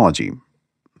psychology,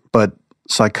 but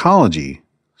psychology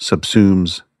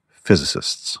subsumes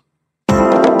physicists.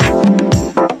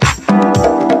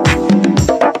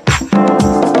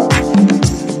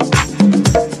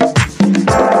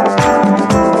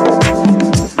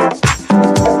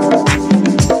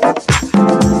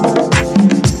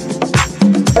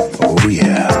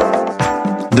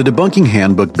 The Debunking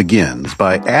Handbook begins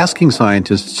by asking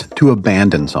scientists to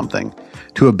abandon something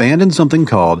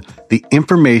called the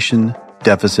Information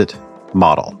Deficit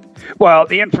Model. Well,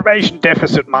 the information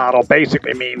deficit model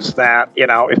basically means that,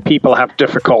 if people have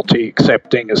difficulty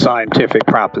accepting a scientific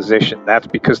proposition, that's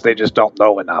because they just don't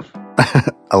know enough.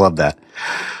 I love that.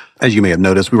 As you may have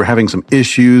noticed, we were having some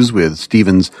issues with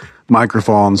Stephen's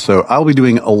microphone, so I'll be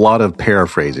doing a lot of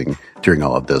paraphrasing during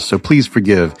all of this, so please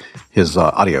forgive his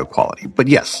audio quality. But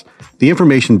yes, the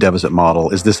information deficit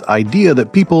model is this idea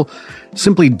that people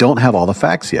simply don't have all the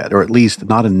facts yet, or at least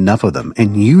not enough of them,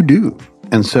 and you do.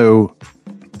 And so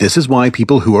this is why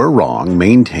people who are wrong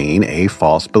maintain a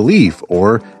false belief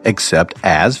or accept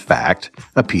as fact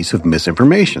a piece of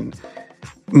misinformation.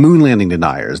 Moon landing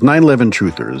deniers, 9/11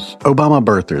 truthers, Obama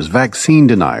birthers, vaccine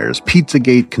deniers,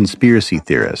 Pizzagate conspiracy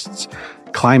theorists,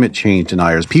 climate change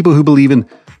deniers, people who believe in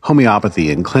homeopathy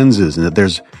and cleanses and that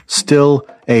there's still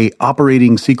a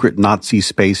operating secret Nazi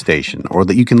space station or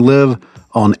that you can live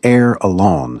on air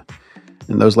alone.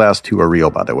 And those last two are real,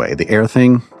 by the way. The air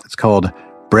thing, It's called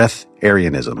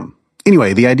breatharianism.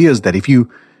 Anyway, the idea is that if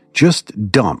you just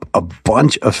dump a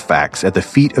bunch of facts at the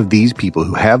feet of these people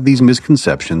who have these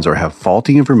misconceptions or have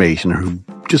faulty information or who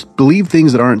just believe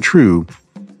things that aren't true,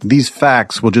 these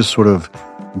facts will just sort of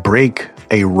break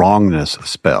a wrongness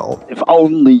spell. If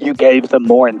only you gave them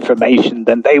more information,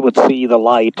 then they would see the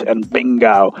light and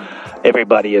bingo,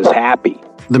 everybody is happy.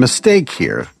 The mistake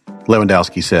here,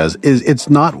 Lewandowski says, is it's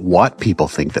not what people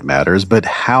think that matters, but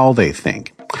how they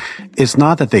think. It's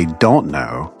not that they don't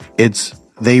know, it's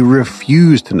they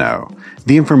refuse to know.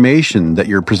 The information that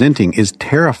you're presenting is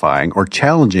terrifying or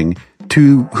challenging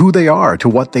to who they are, to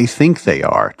what they think they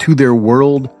are, to their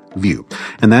world view.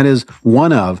 And that is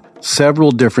one of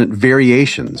several different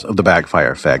variations of the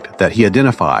backfire effect that he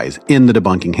identifies in the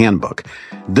Debunking Handbook.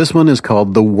 This one is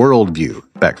called the worldview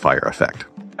backfire effect.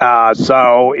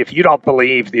 So if you don't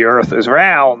believe the Earth is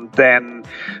round, then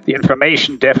the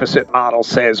information deficit model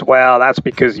says, well, that's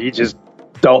because you just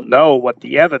don't know what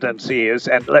the evidence is,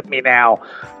 and let me now,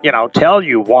 tell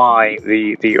you why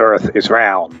the Earth is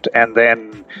round. And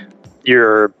then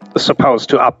you're supposed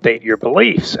to update your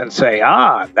beliefs and say,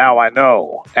 now I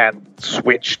know, and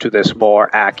switch to this more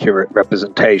accurate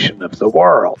representation of the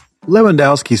world.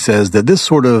 Lewandowski says that this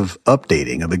sort of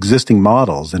updating of existing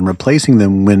models and replacing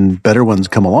them when better ones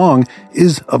come along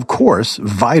is, of course,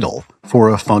 vital for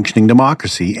a functioning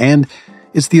democracy, and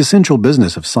it's the essential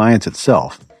business of science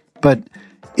itself. But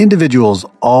individuals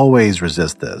always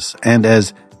resist this, and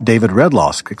as David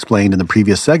Redlosk explained in the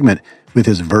previous segment with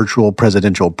his virtual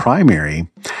presidential primary,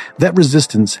 that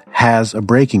resistance has a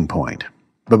breaking point.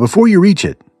 But before you reach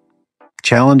it,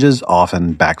 challenges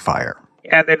often backfire.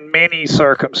 And in many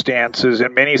circumstances,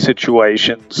 in many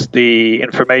situations, the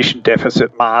information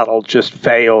deficit model just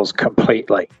fails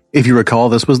completely. If you recall,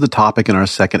 this was the topic in our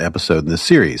second episode in this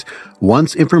series.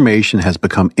 Once information has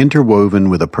become interwoven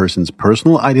with a person's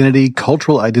personal identity,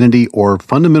 cultural identity, or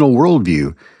fundamental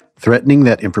worldview, threatening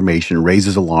that information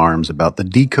raises alarms about the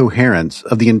decoherence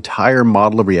of the entire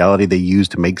model of reality they use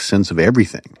to make sense of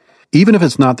everything. Even if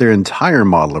it's not their entire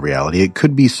model of reality, it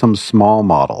could be some small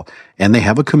model, and they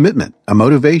have a commitment, a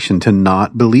motivation to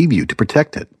not believe you, to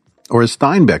protect it. Or as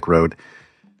Steinbeck wrote,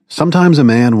 sometimes a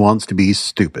man wants to be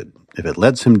stupid. If it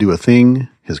lets him do a thing,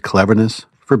 his cleverness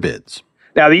forbids.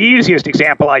 Now, the easiest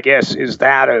example, I guess, is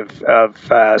that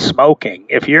of smoking.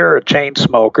 If you're a chain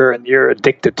smoker and you're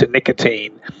addicted to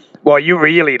nicotine, well, you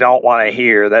really don't want to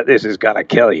hear that this is going to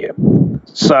kill you.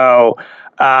 So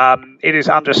it is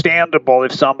understandable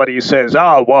if somebody says,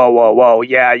 whoa,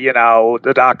 yeah,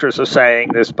 the doctors are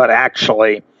saying this, but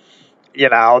actually,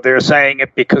 they're saying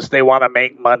it because they want to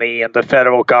make money and the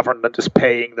federal government is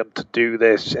paying them to do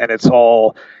this, and it's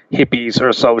all hippies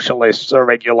or socialists or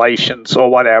regulations or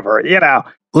whatever,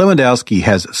 Lewandowski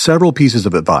has several pieces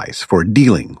of advice for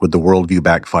dealing with the worldview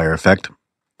backfire effect.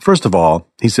 First of all,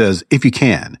 he says, if you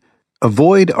can,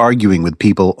 avoid arguing with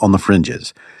people on the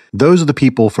fringes. Those are the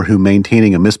people for whom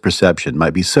maintaining a misperception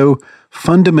might be so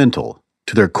fundamental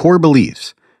to their core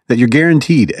beliefs that you're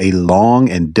guaranteed a long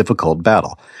and difficult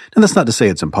battle. And that's not to say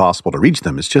it's impossible to reach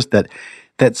them. It's just that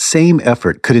that same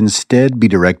effort could instead be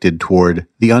directed toward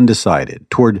the undecided,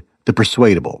 toward the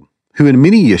persuadable, who in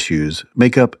many issues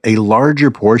make up a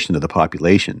larger portion of the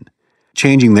population.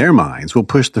 Changing their minds will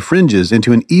push the fringes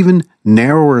into an even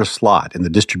narrower slot in the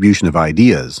distribution of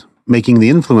ideas, making the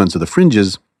influence of the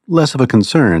fringes less of a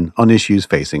concern on issues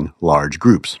facing large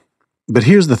groups. But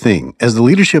here's the thing. As the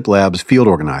Leadership Lab's field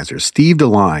organizer, Steve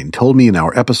DeLine, told me in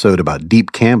our episode about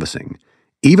deep canvassing,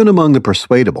 even among the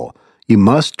persuadable, you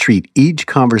must treat each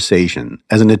conversation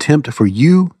as an attempt for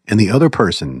you and the other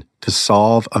person to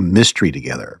solve a mystery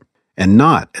together, and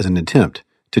not as an attempt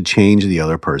to change the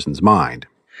other person's mind.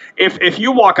 If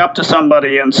you walk up to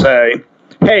somebody and say,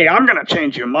 hey, I'm going to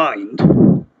change your mind,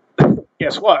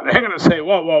 guess what? They're going to say,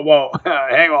 whoa,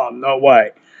 hang on, no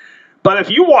way. But if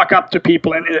you walk up to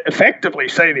people and effectively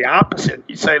say the opposite,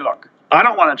 you say, look, I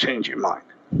don't want to change your mind.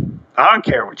 I don't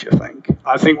care what you think.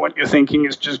 I think what you're thinking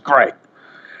is just great.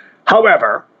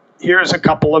 However, here's a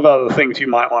couple of other things you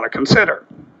might want to consider.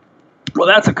 Well,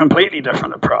 that's a completely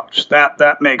different approach.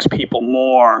 That makes people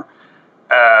more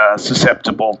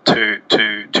susceptible to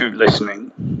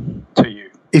listening to you.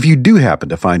 If you do happen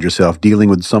to find yourself dealing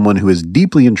with someone who is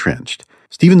deeply entrenched,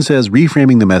 Stephen says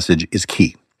reframing the message is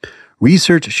key.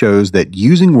 Research shows that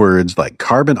using words like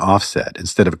carbon offset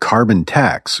instead of carbon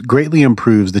tax greatly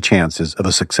improves the chances of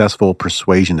a successful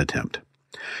persuasion attempt.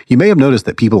 You may have noticed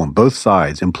that people on both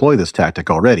sides employ this tactic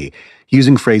already,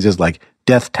 using phrases like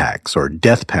death tax or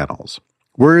death panels,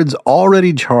 words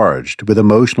already charged with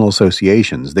emotional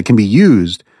associations that can be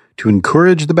used to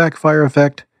encourage the backfire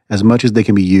effect as much as they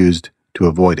can be used to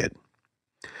avoid it.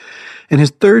 And his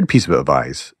third piece of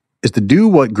advice is to do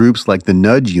what groups like the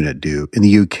Nudge Unit do in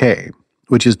the UK,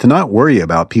 which is to not worry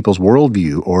about people's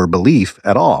worldview or belief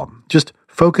at all. Just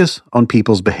focus on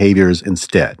people's behaviors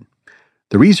instead.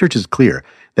 The research is clear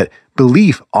that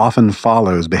belief often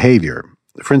follows behavior.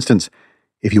 For instance,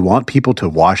 if you want people to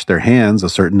wash their hands a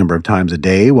certain number of times a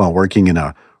day while working in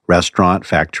a restaurant,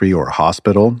 factory, or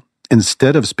hospital,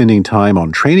 instead of spending time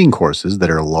on training courses that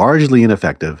are largely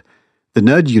ineffective, the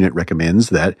Nudge Unit recommends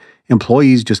that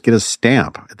employees just get a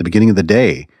stamp at the beginning of the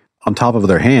day on top of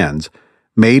their hands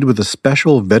made with a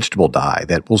special vegetable dye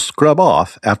that will scrub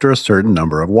off after a certain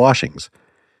number of washings.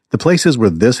 The places where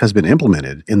this has been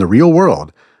implemented in the real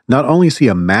world not only see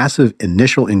a massive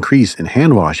initial increase in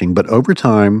hand washing, but over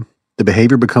time, the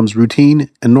behavior becomes routine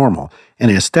and normal,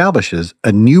 and it establishes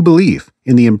a new belief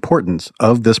in the importance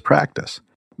of this practice.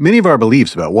 Many of our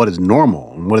beliefs about what is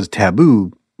normal and what is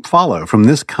taboo follow from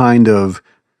this kind of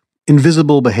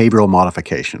invisible behavioral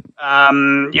modification.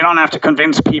 You don't have to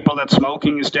convince people that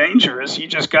smoking is dangerous. You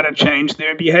just got to change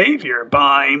their behavior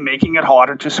by making it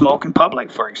harder to smoke in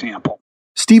public, for example.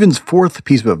 Stephen's fourth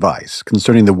piece of advice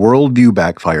concerning the worldview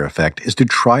backfire effect is to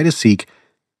try to seek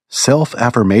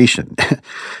self-affirmation.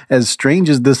 As strange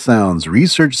as this sounds,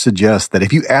 research suggests that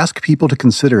if you ask people to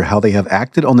consider how they have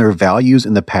acted on their values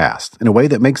in the past in a way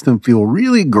that makes them feel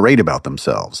really great about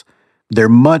themselves, they're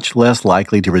much less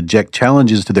likely to reject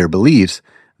challenges to their beliefs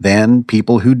than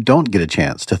people who don't get a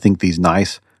chance to think these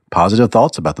nice, positive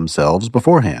thoughts about themselves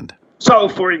beforehand. So,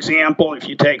 for example, if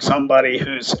you take somebody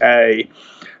who's a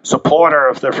supporter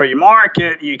of the free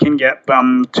market, you can get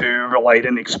them to relate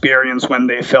an experience when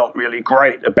they felt really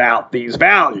great about these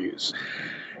values.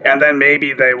 And then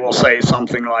maybe they will say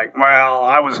something like, well,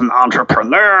 I was an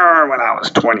entrepreneur when I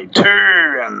was 22,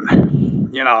 and,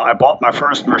 I bought my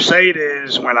first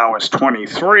Mercedes when I was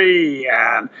 23,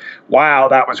 and wow,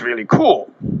 that was really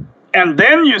cool. And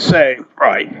then you say,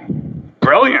 right,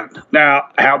 brilliant. Now,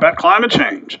 how about climate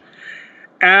change?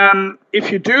 And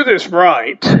if you do this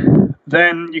right,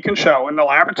 then you can show in the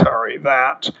laboratory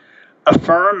that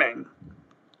affirming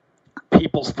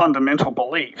people's fundamental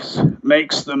beliefs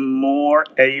makes them more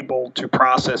able to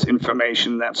process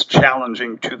information that's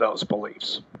challenging to those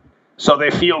beliefs. So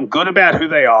they feel good about who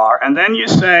they are. And then you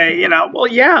say, well,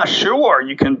 yeah, sure,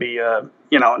 you can be,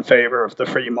 in favor of the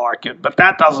free market, but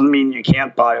that doesn't mean you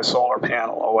can't buy a solar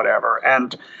panel or whatever.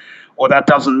 Or that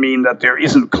doesn't mean that there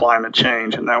isn't climate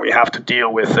change and that we have to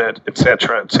deal with it, et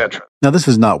cetera, et cetera. Now, this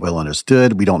is not well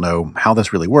understood. We don't know how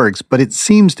this really works, but it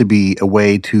seems to be a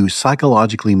way to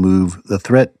psychologically move the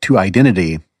threat to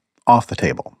identity off the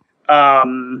table. I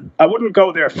wouldn't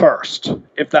go there first.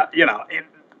 If that,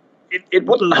 it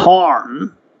wouldn't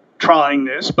harm trying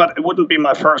this, but it wouldn't be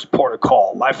my first port of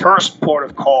call. My first port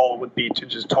of call would be to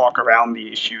just talk around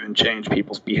the issue and change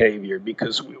people's behavior,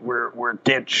 because we're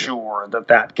dead sure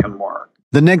that can work.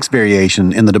 The next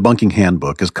variation in the debunking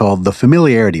handbook is called the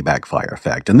familiarity backfire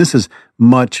effect, and this is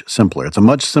much simpler. It's a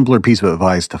much simpler piece of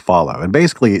advice to follow, and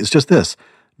basically it's just this: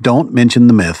 don't mention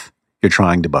the myth you're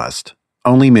trying to bust.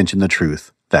 Only mention the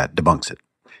truth that debunks it.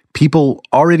 People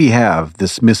already have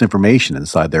this misinformation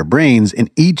inside their brains,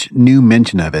 and each new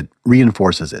mention of it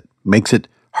reinforces it, makes it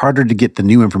harder to get the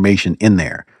new information in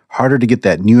there, harder to get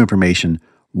that new information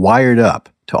wired up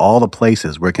to all the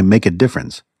places where it can make a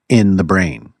difference in the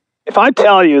brain. If I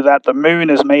tell you that the moon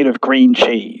is made of green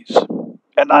cheese,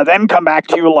 and I then come back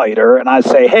to you later and I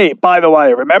say, hey, by the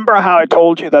way, remember how I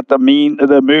told you that the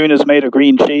moon is made of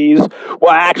green cheese?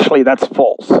 Well, actually, that's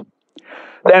false.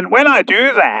 Then when I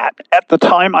do that, at the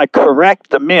time I correct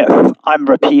the myth, I'm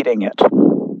repeating it.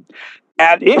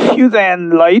 And if you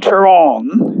then later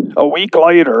on, a week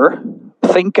later,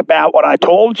 think about what I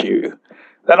told you,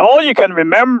 then all you can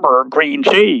remember green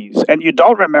cheese, and you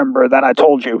don't remember that I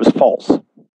told you it was false.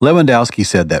 Lewandowski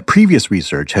said that previous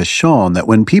research has shown that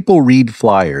when people read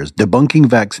flyers debunking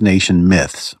vaccination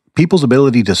myths, people's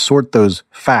ability to sort those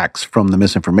facts from the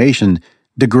misinformation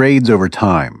degrades over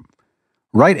time.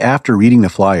 Right after reading the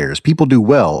flyers, people do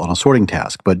well on a sorting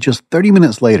task, but just 30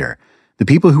 minutes later, the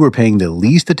people who were paying the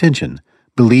least attention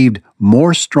believed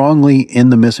more strongly in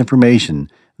the misinformation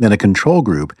than a control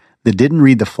group that didn't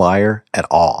read the flyer at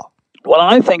all. What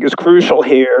I think is crucial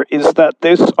here is that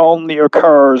this only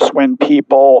occurs when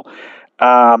people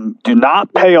do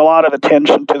not pay a lot of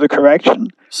attention to the correction.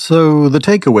 So the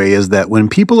takeaway is that when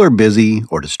people are busy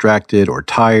or distracted or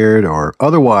tired or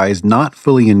otherwise not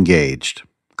fully engaged,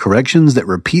 corrections that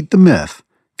repeat the myth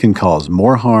can cause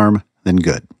more harm than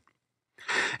good.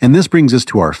 And this brings us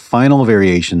to our final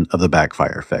variation of the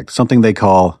backfire effect, something they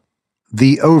call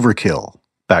the overkill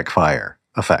backfire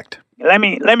effect. Let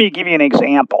me give you an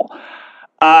example.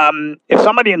 If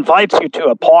somebody invites you to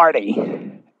a party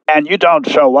and you don't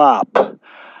show up,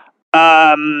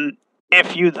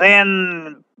 if you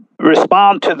then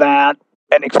respond to that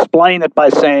and explain it by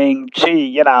saying,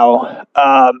 gee,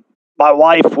 my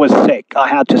wife was sick, I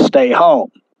had to stay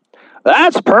home,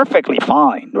 that's perfectly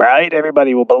fine, right?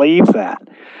 Everybody will believe that.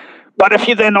 But if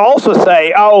you then also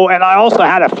say, oh, and I also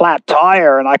had a flat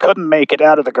tire and I couldn't make it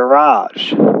out of the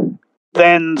garage,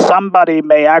 then somebody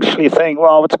may actually think,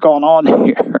 well, what's going on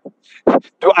here?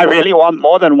 Do I really want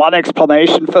more than one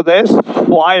explanation for this?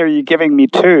 Why are you giving me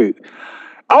two?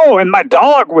 Oh, and my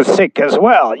dog was sick as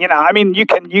well. You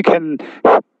can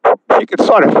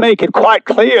sort of make it quite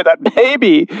clear that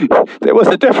maybe there was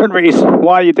a different reason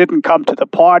why you didn't come to the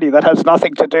party that has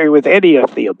nothing to do with any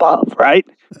of the above, right?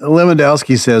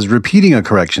 Lewandowski says repeating a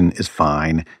correction is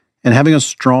fine, and having a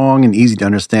strong and easy to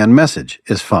understand message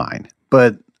is fine.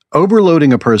 But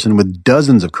overloading a person with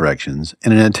dozens of corrections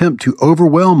in an attempt to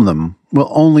overwhelm them will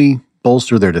only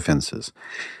bolster their defenses.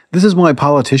 This is why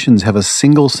politicians have a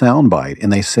single soundbite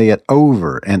and they say it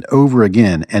over and over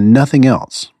again and nothing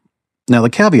else. Now, the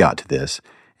caveat to this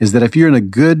is that if you're in a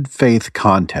good faith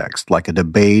context, like a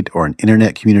debate or an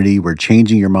internet community where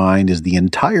changing your mind is the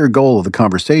entire goal of the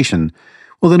conversation,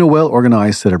 well, then a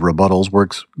well-organized set of rebuttals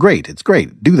works great. It's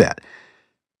great. Do that.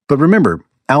 But remember,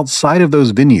 outside of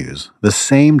those venues, the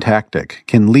same tactic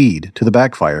can lead to the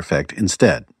backfire effect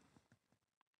instead.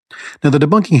 Now, the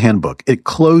Debunking Handbook, it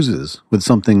closes with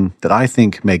something that I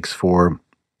think makes for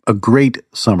a great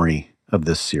summary of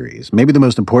this series. Maybe the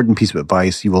most important piece of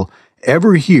advice you will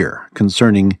ever hear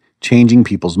concerning changing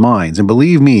people's minds. And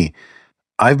believe me,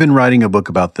 I've been writing a book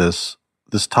about this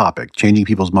topic, changing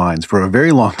people's minds, for a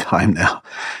very long time now.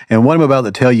 And what I'm about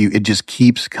to tell you, it just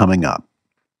keeps coming up.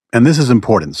 And this is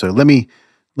important. So let me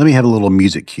have a little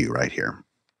music cue right here.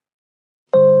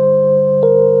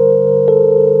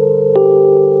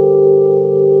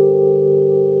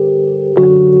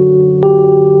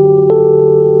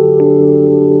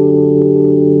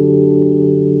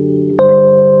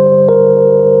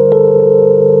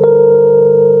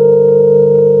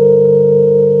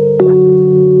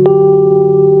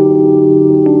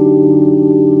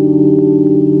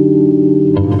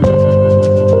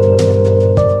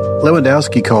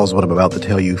 Lewandowski calls what I'm about to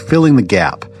tell you filling the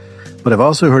gap, but I've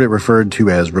also heard it referred to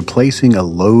as replacing a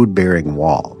load-bearing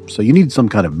wall. So you need some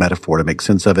kind of metaphor to make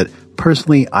sense of it.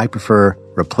 Personally, I prefer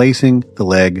replacing the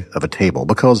leg of a table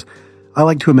because I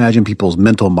like to imagine people's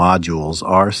mental modules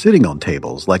are sitting on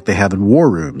tables like they have in war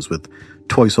rooms with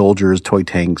toy soldiers, toy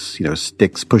tanks,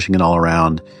 sticks pushing it all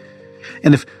around.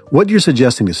 And if what you're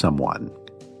suggesting to someone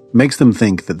makes them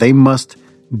think that they must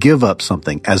give up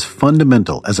something as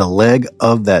fundamental as a leg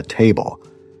of that table,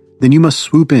 then you must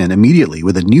swoop in immediately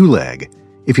with a new leg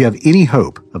if you have any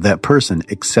hope of that person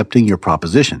accepting your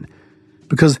proposition,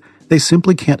 because they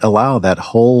simply can't allow that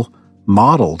whole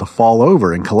model to fall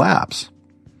over and collapse.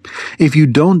 If you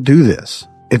don't do this,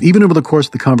 if even over the course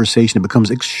of the conversation it becomes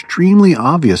extremely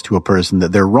obvious to a person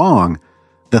that they're wrong,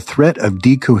 the threat of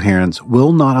decoherence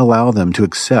will not allow them to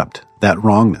accept that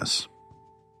wrongness.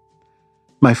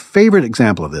 My favorite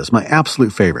example of this, my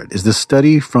absolute favorite, is this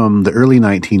study from the early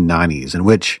 1990s in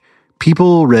which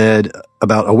people read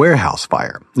about a warehouse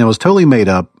fire. Now, it was totally made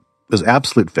up, it was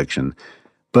absolute fiction,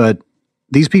 but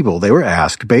these people, they were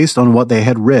asked, based on what they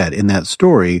had read in that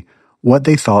story, what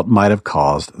they thought might have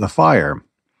caused the fire.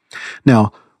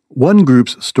 Now, one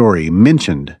group's story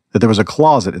mentioned that there was a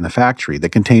closet in the factory that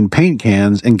contained paint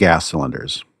cans and gas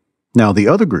cylinders. Now, the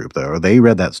other group, though, they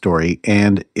read that story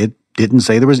and it didn't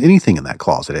say there was anything in that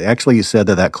closet. It actually said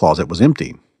that closet was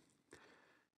empty.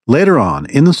 Later on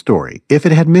in the story, if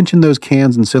it had mentioned those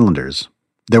cans and cylinders,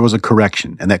 there was a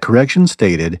correction, and that correction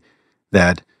stated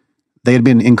that they had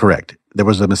been incorrect. There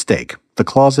was a mistake. The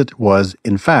closet was,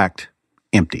 in fact,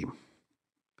 empty.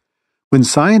 When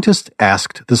scientists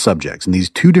asked the subjects in these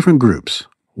two different groups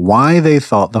why they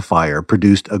thought the fire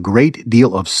produced a great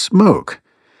deal of smoke,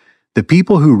 the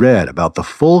people who read about the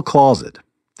full closet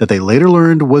that they later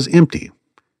learned was empty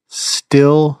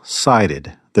still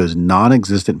cited those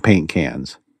non-existent paint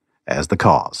cans as the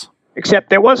cause. Except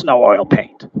there was no oil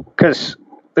paint, because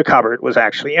the cupboard was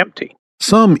actually empty.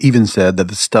 Some even said that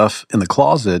the stuff in the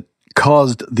closet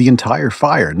caused the entire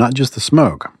fire, not just the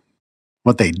smoke.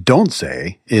 What they don't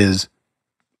say is,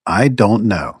 I don't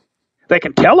know. They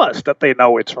can tell us that they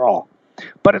know it's wrong,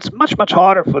 but it's much, much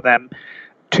harder for them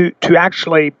to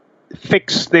actually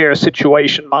fix their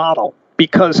situation model.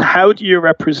 Because how do you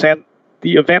represent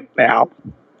the event now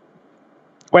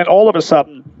when all of a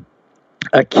sudden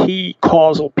a key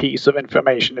causal piece of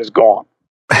information is gone?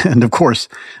 And of course,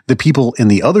 the people in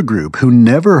the other group who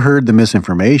never heard the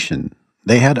misinformation,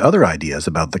 they had other ideas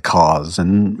about the cause,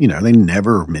 and, they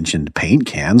never mentioned paint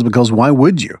cans because why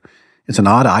would you? It's an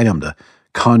odd item to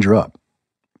conjure up.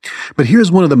 But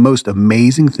here's one of the most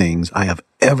amazing things I have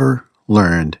ever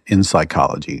learned in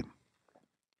psychology.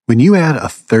 When you add a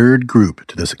third group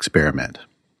to this experiment,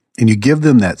 and you give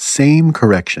them that same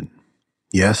correction,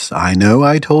 yes, I know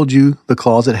I told you the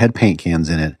closet had paint cans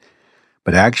in it,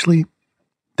 but actually,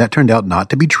 that turned out not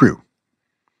to be true.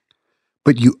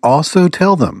 But you also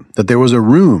tell them that there was a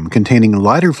room containing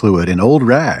lighter fluid and old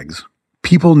rags.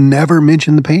 People never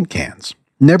mention the paint cans.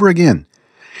 Never again.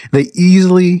 They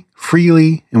easily,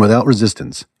 freely, and without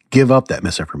resistance give up that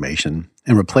misinformation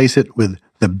and replace it with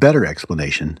the better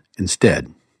explanation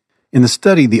instead. In the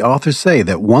study, the authors say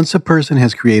that once a person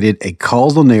has created a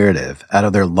causal narrative out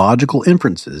of their logical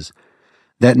inferences,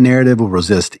 that narrative will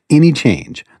resist any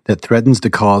change that threatens to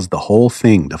cause the whole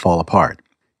thing to fall apart,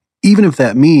 even if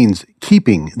that means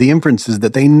keeping the inferences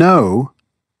that they know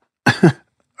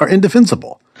are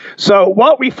indefensible. So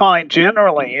what we find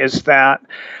generally is that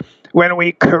when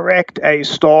we correct a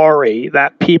story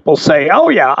that people say, oh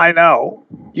yeah, I know,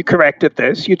 you corrected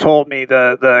this, you told me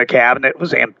the cabinet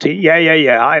was empty,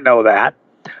 yeah, I know that.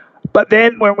 But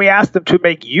then when we ask them to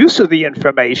make use of the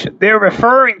information, they're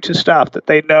referring to stuff that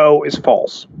they know is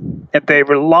false, and they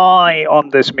rely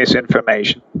on this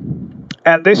misinformation.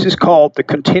 And this is called the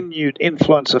continued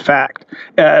influence effect,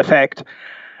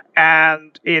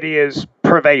 and it is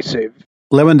pervasive.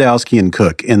 Lewandowski and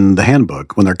Cook, in the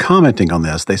handbook, when they're commenting on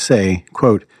this, they say,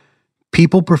 quote,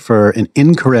 people prefer an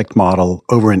incorrect model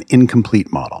over an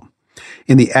incomplete model.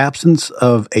 In the absence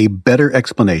of a better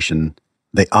explanation,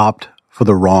 they opt for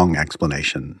the wrong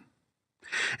explanation.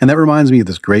 And that reminds me of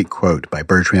this great quote by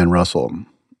Bertrand Russell.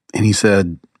 And he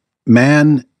said,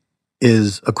 man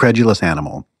is a credulous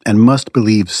animal and must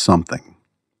believe something.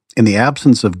 In the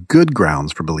absence of good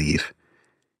grounds for belief,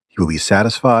 he will be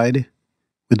satisfied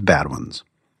with bad ones.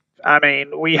 I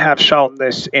mean, we have shown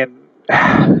this in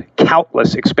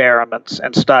countless experiments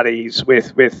and studies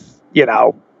with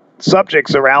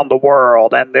subjects around the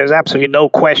world, and there's absolutely no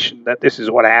question that this is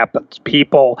what happens.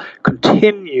 People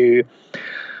continue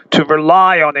to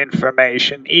rely on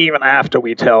information even after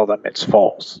we tell them it's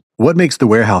false. What makes the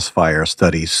warehouse fire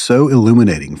study so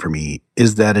illuminating for me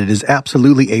is that it is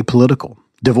absolutely apolitical,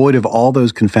 devoid of all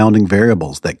those confounding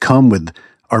variables that come with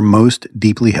our most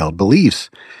deeply held beliefs.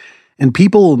 And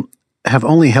people have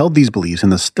only held these beliefs in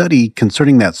the study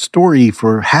concerning that story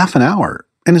for half an hour.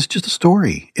 And it's just a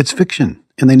story. It's fiction,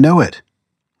 and they know it.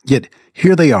 Yet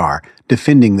here they are,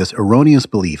 defending this erroneous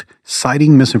belief,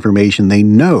 citing misinformation they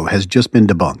know has just been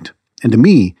debunked. And to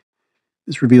me,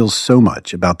 this reveals so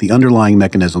much about the underlying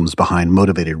mechanisms behind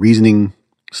motivated reasoning,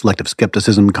 selective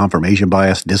skepticism, confirmation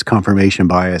bias, disconfirmation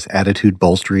bias, attitude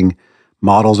bolstering,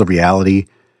 models of reality,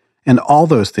 and all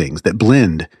those things that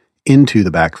blend into the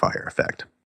backfire effect.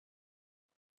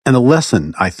 And the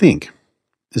lesson, I think,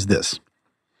 is this.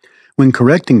 When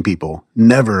correcting people,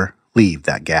 never leave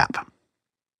that gap.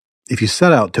 If you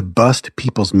set out to bust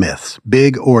people's myths,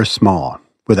 big or small,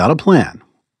 without a plan,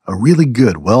 a really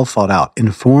good, well thought out,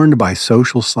 informed by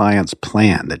social science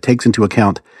plan that takes into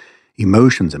account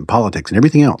emotions and politics and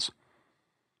everything else,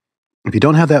 if you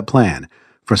don't have that plan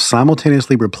for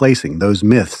simultaneously replacing those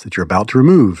myths that you're about to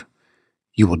remove,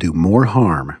 you will do more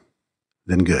harm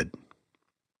than good.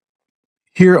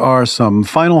 Here are some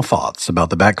final thoughts about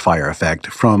the backfire effect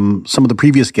from some of the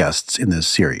previous guests in this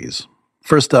series.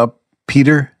 First up,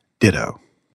 Peter Ditto.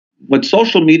 What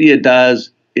social media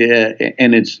does,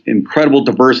 and its incredible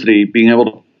diversity, being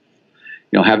able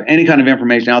to have any kind of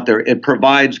information out there, it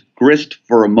provides grist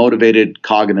for a motivated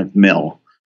cognitive mill.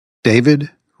 David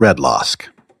Redlosk.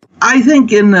 I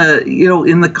think in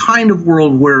the kind of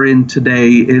world we're in today,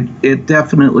 it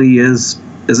definitely is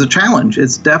a challenge.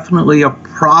 It's definitely a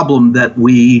problem that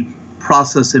we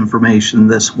process information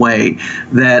this way,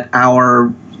 that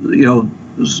our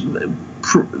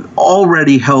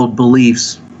already held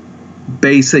beliefs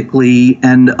basically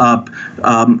end up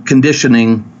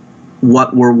conditioning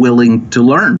what we're willing to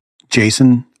learn.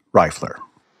 Jason Reifler.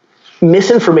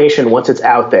 Misinformation, once it's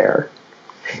out there,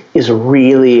 is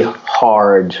really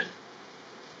hard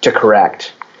to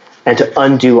correct and to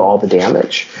undo all the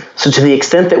damage. So to the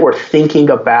extent that we're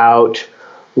thinking about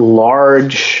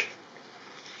large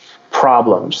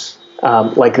problems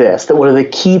like this, that one of the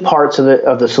key parts of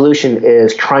the solution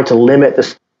is trying to limit the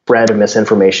spread of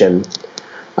misinformation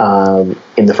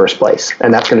in the first place.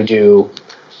 And that's going to do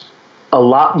a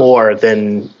lot more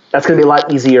than, that's going to be a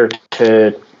lot easier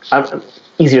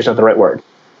easier is not the right word.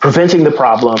 Preventing the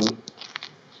problem,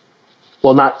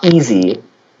 well, not easy,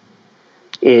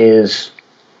 is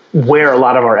where a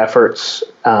lot of our efforts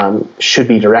should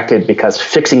be directed, because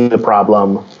fixing the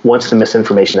problem once the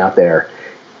misinformation out there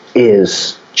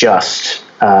is just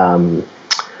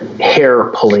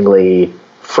hair-pullingly,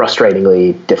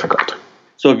 frustratingly difficult.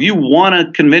 So if you want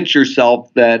to convince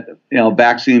yourself that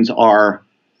vaccines are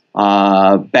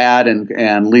bad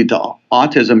and lead to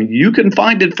autism, you can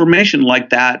find information like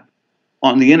that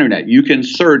on the internet. You can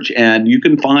search and you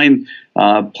can find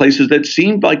places that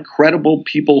seem like credible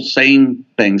people saying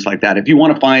things like that. If you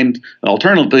want to find,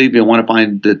 alternatively, if you want to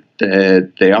find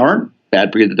that they aren't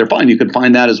bad for you, that they're fine, you can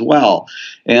find that as well.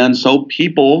 And so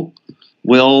people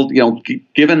will,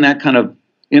 given that kind of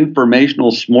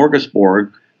informational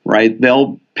smorgasbord, right,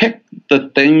 they'll pick the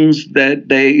things that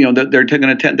that they're going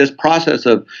to attend. This process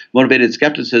of motivated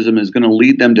skepticism is going to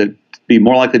lead them to be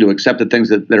more likely to accept the things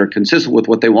that are consistent with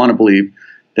what they want to believe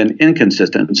than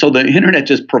inconsistent. And so the internet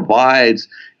just provides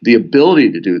the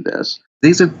ability to do this.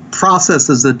 These are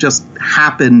processes that just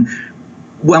happen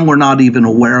when we're not even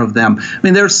aware of them. I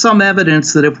mean, there's some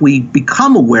evidence that if we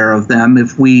become aware of them,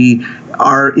 if we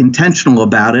are intentional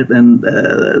about it, and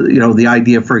the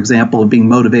idea, for example, of being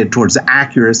motivated towards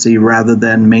accuracy rather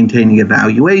than maintaining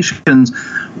evaluations,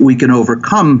 we can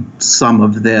overcome some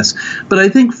of this. But I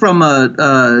think from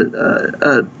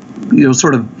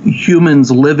sort of humans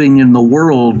living in the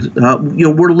world,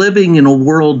 we're living in a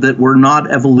world that we're not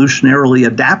evolutionarily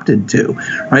adapted to,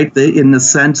 right? In the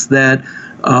sense that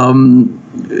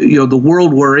the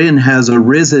world we're in has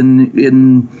arisen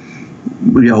in,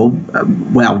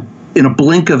 in a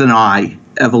blink of an eye,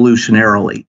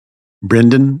 evolutionarily.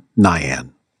 Brendan Nyhan.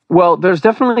 Well, there's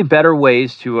definitely better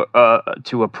ways to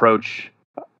approach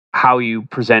how you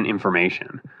present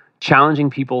information. Challenging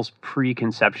people's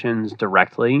preconceptions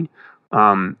directly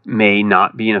may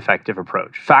not be an effective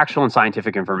approach. Factual and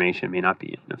scientific information may not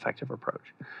be an effective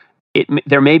approach.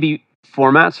 There may be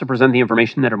formats to present the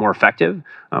information that are more effective.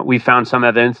 We've found some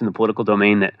evidence in the political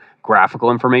domain that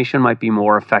graphical information might be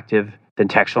more effective than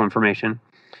textual information.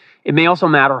 It may also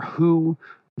matter who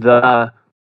the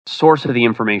source of the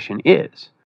information is.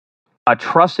 A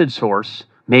trusted source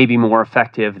may be more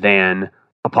effective than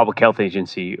a public health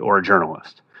agency or a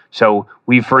journalist. So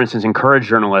we've, for instance, encouraged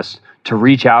journalists to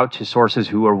reach out to sources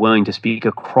who are willing to speak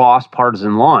across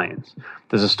partisan lines.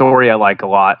 There's a story I like a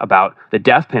lot about the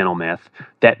death panel myth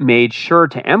that made sure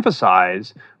to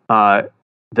emphasize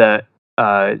the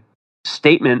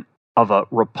statement of a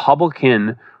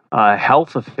Republican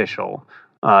health official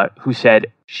who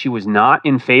said she was not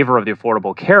in favor of the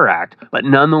Affordable Care Act, but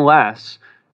nonetheless,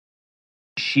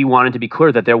 she wanted to be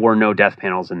clear that there were no death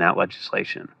panels in that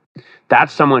legislation.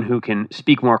 That's someone who can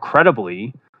speak more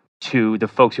credibly to the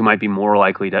folks who might be more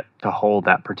likely to hold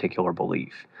that particular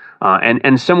belief.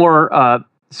 And similar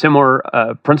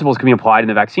principles can be applied in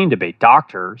the vaccine debate.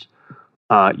 Doctors,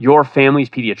 your family's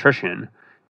pediatrician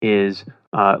is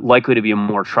likely to be a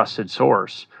more trusted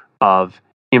source of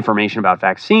information about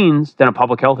vaccines than a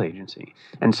public health agency.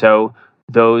 And so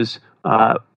those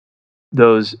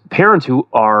parents who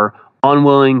are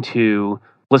unwilling to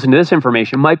listen to this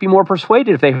information might be more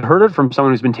persuaded if they heard it from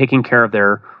someone who's been taking care of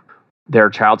their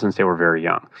child since they were very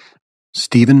young.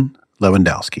 Stephen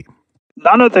Lewandowski.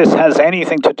 None of this has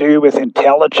anything to do with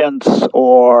intelligence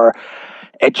or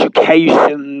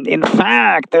education. In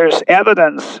fact, there's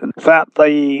evidence that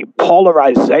the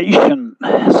polarization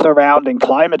surrounding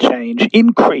climate change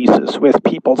increases with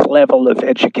people's level of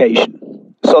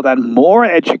education. So that more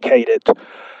educated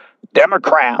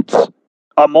Democrats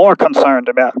are more concerned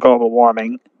about global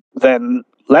warming than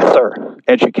lesser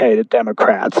educated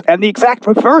Democrats. And the exact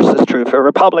reverse is true for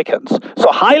Republicans.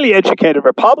 So highly educated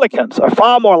Republicans are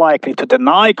far more likely to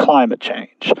deny climate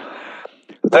change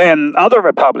than other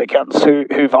Republicans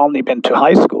who've only been to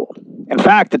high school. In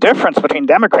fact, the difference between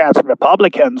Democrats and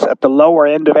Republicans at the lower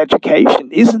end of education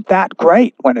isn't that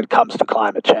great when it comes to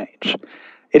climate change.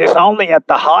 It is only at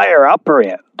the higher upper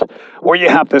end where you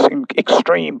have this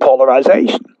extreme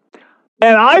polarization.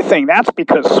 And I think that's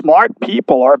because smart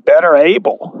people are better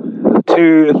able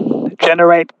to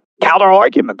generate counter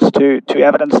arguments to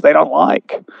evidence they don't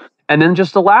like. And then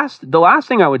just the last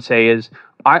thing I would say is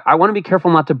I want to be careful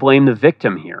not to blame the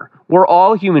victim here. We're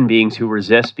all human beings who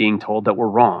resist being told that we're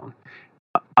wrong.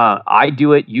 I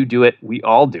do it, you do it, we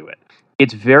all do it.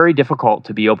 It's very difficult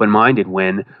to be open-minded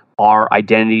when our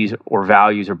identities or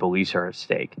values or beliefs are at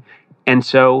stake. And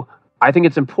so I think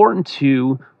it's important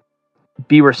to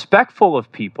be respectful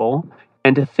of people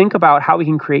and to think about how we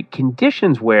can create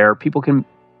conditions where people can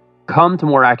come to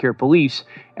more accurate beliefs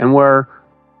and where,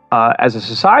 as a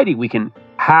society, we can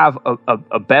have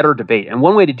a better debate. And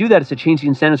one way to do that is to change the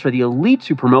incentives for the elites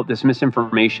who promote this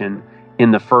misinformation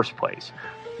in the first place.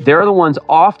 they're the ones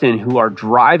often who are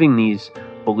driving these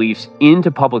beliefs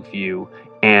into public view,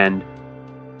 and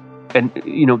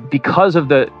because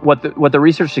of what the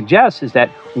research suggests is that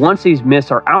once these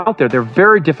myths are out there, they're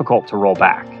very difficult to roll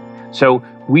back. So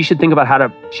we should think about how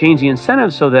to change the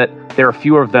incentives so that there are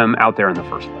fewer of them out there in the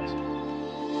first place.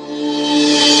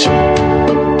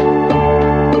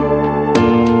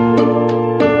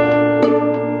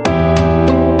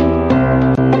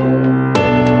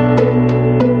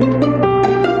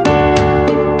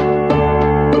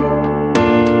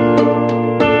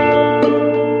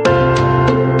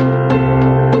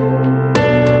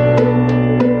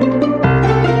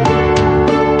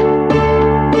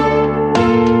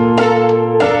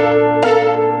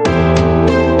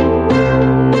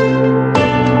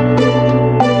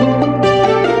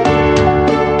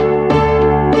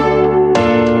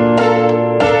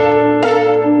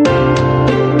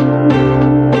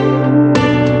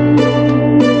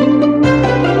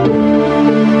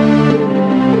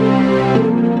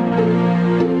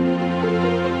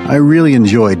 I really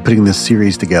enjoyed putting this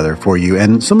series together for you,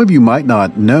 and some of you might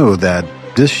not know that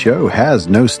this show has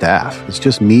no staff. It's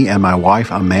just me and my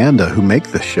wife, Amanda, who make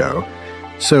this show.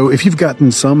 So if you've gotten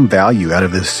some value out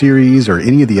of this series or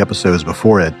any of the episodes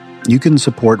before it, you can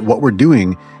support what we're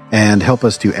doing and help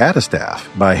us to add a staff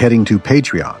by heading to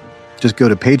Patreon. Just go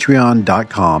to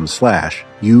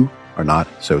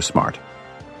patreon.com/youarenotsosmart.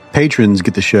 Patrons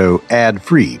get the show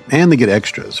ad-free, and they get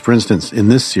extras. For instance, in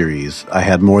this series, I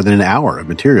had more than an hour of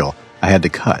material I had to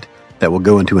cut that will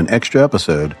go into an extra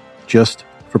episode just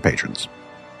for patrons.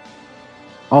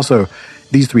 Also,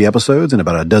 these 3 episodes and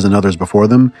about a dozen others before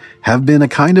them have been a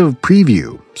kind of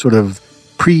preview, sort of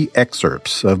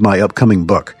pre-excerpts of my upcoming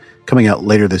book coming out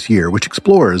later this year, which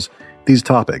explores these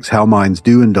topics, how minds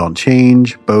do and don't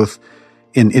change, both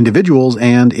in individuals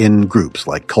and in groups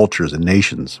like cultures and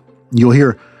nations. You'll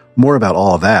hear more about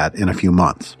all of that in a few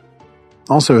months.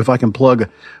 Also, if I can plug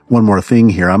one more thing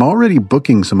here, I'm already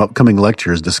booking some upcoming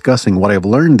lectures discussing what I've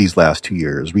learned these last 2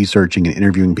 years, researching and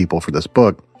interviewing people for this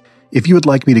book. If you would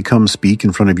like me to come speak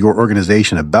in front of your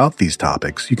organization about these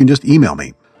topics, you can just email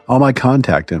me. All my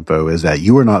contact info is at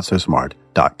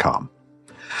youarenotsosmart.com.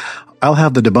 I'll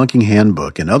have the debunking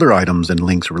handbook and other items and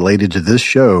links related to this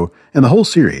show and the whole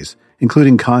series,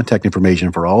 including contact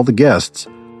information for all the guests,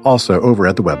 also over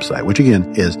at the website, which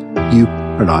again is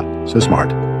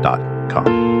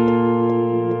youarenotsosmart.com.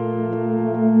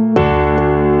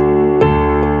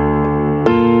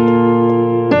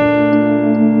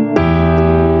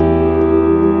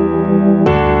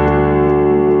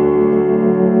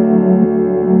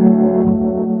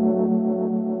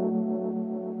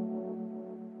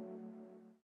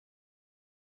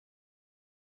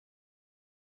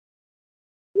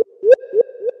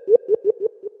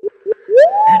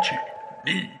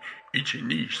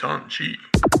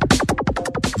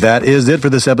 That is it for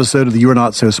this episode of the You Are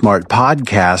Not So Smart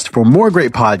podcast. For more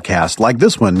great podcasts like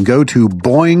this one, go to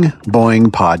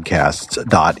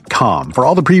boingboingpodcasts.com. For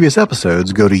all the previous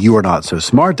episodes, go to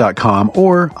youarenotsosmart.com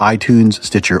or iTunes,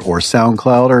 Stitcher, or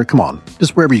SoundCloud, or come on,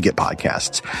 just wherever you get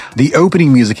podcasts. The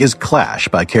opening music is Clash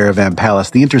by Caravan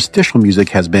Palace. The interstitial music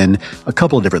has been a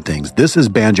couple of different things. This is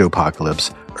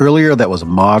Banjopocalypse. Earlier, that was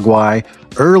Mogwai.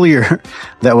 Earlier,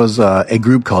 that was a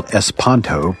group called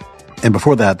Espanto. And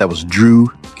before that, that was Drew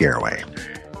Garraway.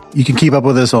 You can keep up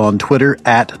with us on Twitter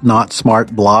at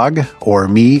NotSmartBlog or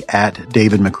me at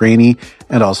David McRaney,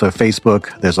 and also Facebook.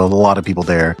 There's a lot of people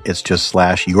there. It's just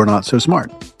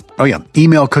 /YourNotSoSmart. Oh yeah,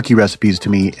 email cookie recipes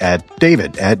to me at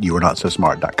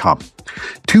david@youarenotsosmart.com.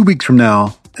 2 weeks from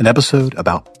now, an episode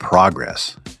about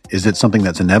progress. Is it something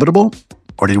that's inevitable,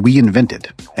 or did we invent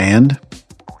it? And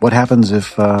what happens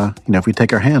if we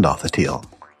take our hand off the till?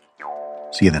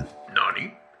 See you then.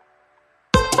 Nani?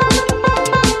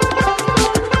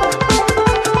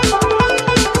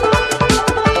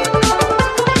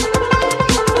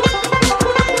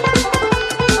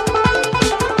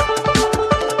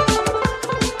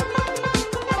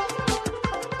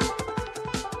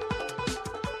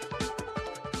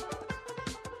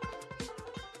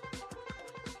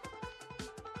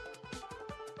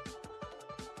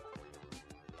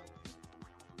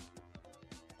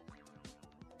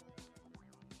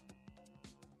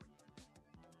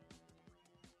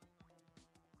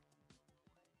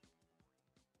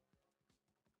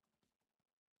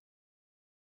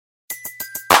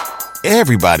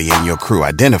 Everybody in your crew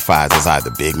identifies as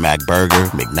either Big Mac Burger,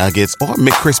 McNuggets, or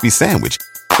McCrispy Sandwich.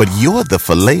 But you're the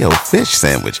Filet-O-Fish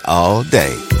Sandwich all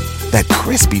day. That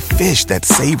crispy fish, that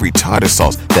savory tartar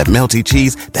sauce, that melty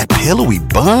cheese, that pillowy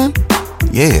bun.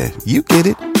 Yeah, you get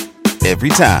it. Every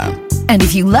time. And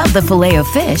if you love the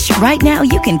Filet-O-Fish, right now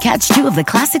you can catch 2 of the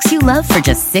classics you love for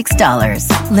just $6.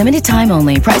 Limited time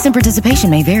only. Price and participation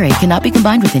may vary. Cannot be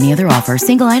combined with any other offer.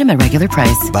 Single item at regular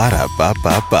price.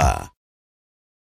 Ba-da-ba-ba-ba.